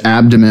surface of his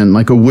abdomen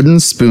like a wooden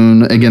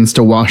spoon against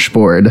a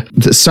washboard.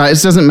 The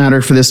size doesn't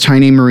matter for this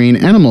tiny marine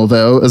animal,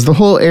 though, as the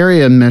whole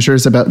area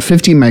measures about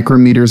 50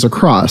 micrometers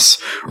across,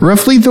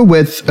 roughly the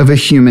width of a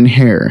human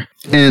hair.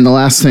 And the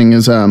last thing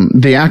is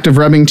the act of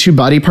rubbing two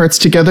body parts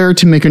together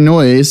to make a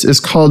noise is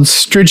called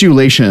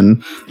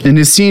stridulation and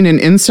is seen in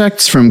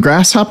insects from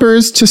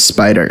grasshoppers to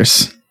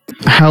spiders.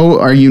 How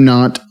are you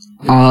not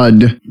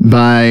awed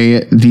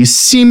by the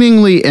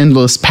seemingly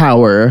endless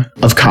power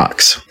of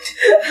cocks?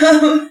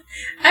 I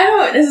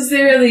don't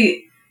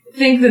necessarily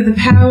think that the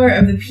power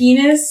of the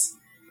penis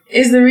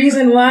is the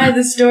reason why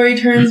the story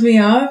turns me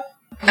off.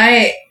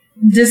 I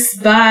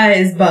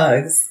despise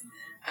bugs.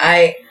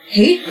 I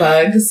hate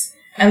bugs,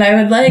 and I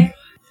would like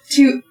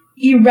to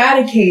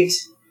eradicate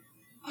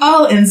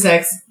all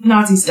insects,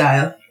 Nazi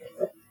style.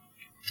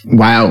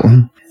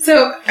 Wow.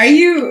 So, are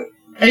you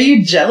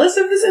jealous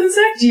of this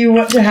insect? Do you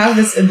want to have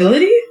this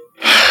ability?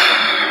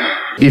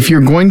 If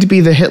you're going to be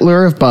the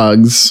Hitler of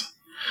bugs,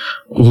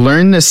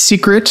 learn the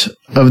secret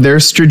of their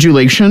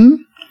stridulation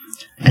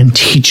and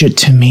teach it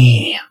to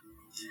me.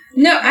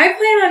 No, I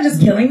plan on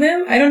just killing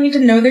them. I don't need to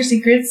know their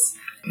secrets.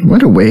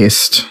 What a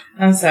waste.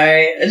 I'm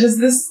sorry.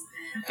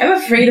 I'm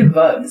afraid of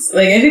bugs.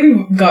 Like, I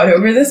think we've got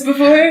over this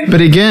before.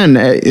 But again,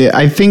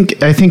 I think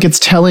it's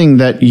telling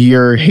that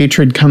your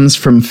hatred comes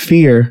from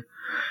fear.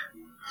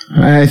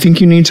 I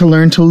think you need to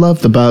learn to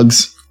love the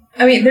bugs.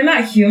 I mean, they're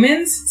not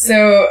humans,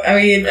 so,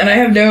 and I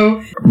have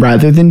no...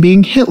 Rather than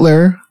being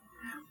Hitler,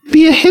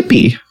 be a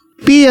hippie.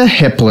 Be a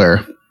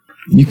Hippler.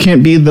 You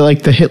can't be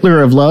the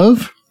Hitler of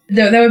love?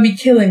 No, that would be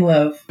killing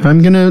love.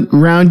 I'm gonna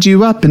round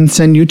you up and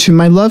send you to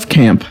my love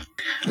camp.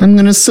 I'm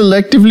gonna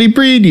selectively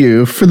breed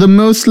you for the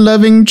most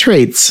loving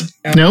traits.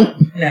 Nope.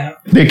 No.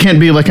 There can't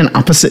be an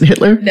opposite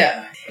Hitler?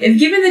 No. If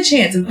given the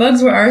chance, if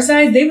bugs were our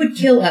size, they would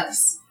kill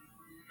us.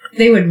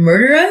 They would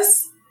murder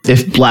us.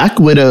 If black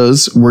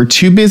widows were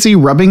too busy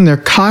rubbing their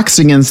cocks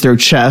against their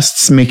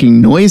chests,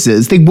 making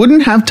noises, they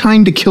wouldn't have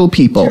time to kill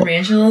people.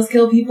 Tarantulas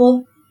kill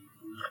people.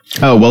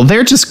 Oh, well,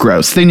 they're just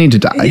gross. They need to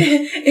die.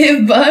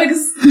 If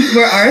bugs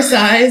were our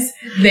size,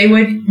 they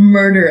would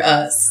murder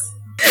us.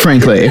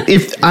 Frankly,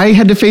 if I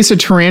had to face a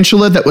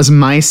tarantula that was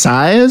my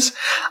size,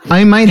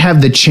 I might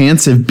have the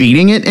chance of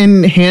beating it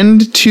in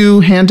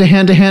hand-to-hand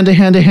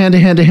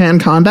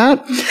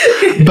combat,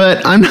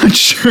 but I'm not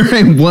sure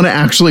I want to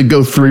actually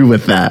go through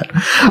with that.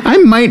 I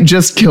might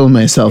just kill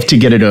myself to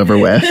get it over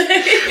with.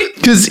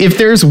 Because if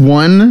there's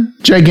one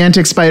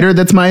gigantic spider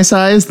that's my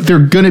size, there are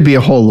going to be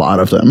a whole lot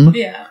of them.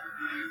 Yeah,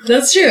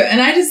 that's true. And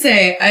I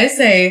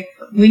say,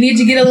 we need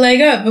to get a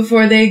leg up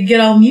before they get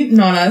all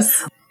mutant on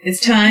us. It's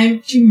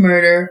time to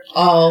murder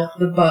all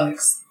the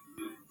bugs.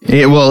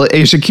 Yeah, well,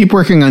 you should keep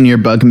working on your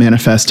bug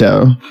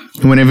manifesto.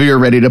 Whenever you're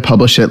ready to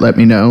publish it, let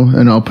me know,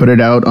 and I'll put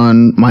it out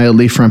on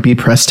Mildly Frumpy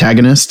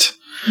Prestagonist.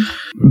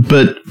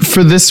 But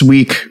for this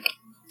week,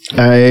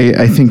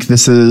 I think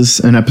this is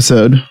an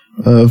episode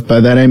of By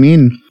That I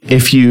Mean.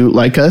 If you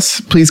like us,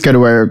 please go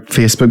to our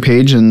Facebook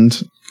page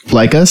and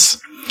like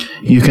us.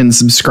 You can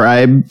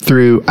subscribe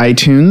through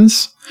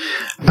iTunes.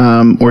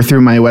 Or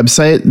through my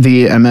website,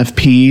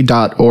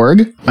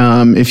 themfp.org.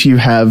 If you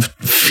have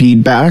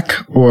feedback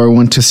or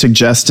want to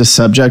suggest a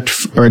subject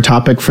or a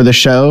topic for the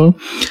show,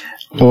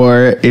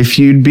 or if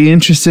you'd be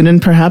interested in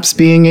perhaps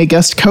being a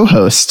guest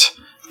co-host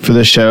for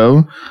the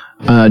show,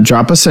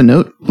 drop us a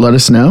note. Let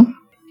us know.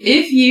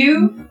 If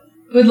you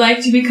would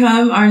like to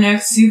become our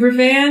next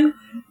superfan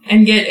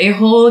and get a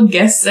whole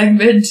guest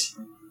segment,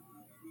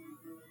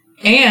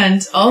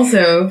 and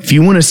also, if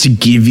you want us to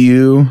give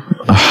you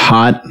a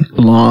hot,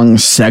 long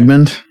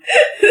segment,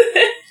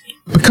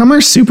 become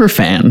our super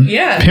fan.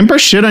 Yeah. Pimp our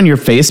shit on your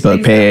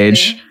Facebook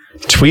page.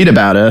 Tweet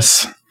about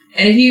us.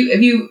 And if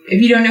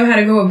you don't know how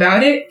to go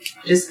about it,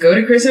 just go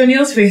to Chris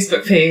O'Neill's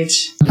Facebook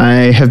page.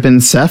 I have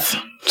been Seth,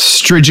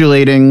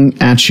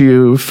 stridulating at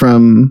you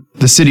from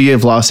the city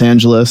of Los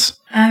Angeles.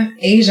 I'm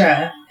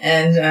Asia,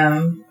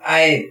 and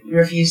I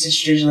refuse to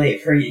stridulate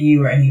for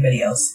you or anybody else.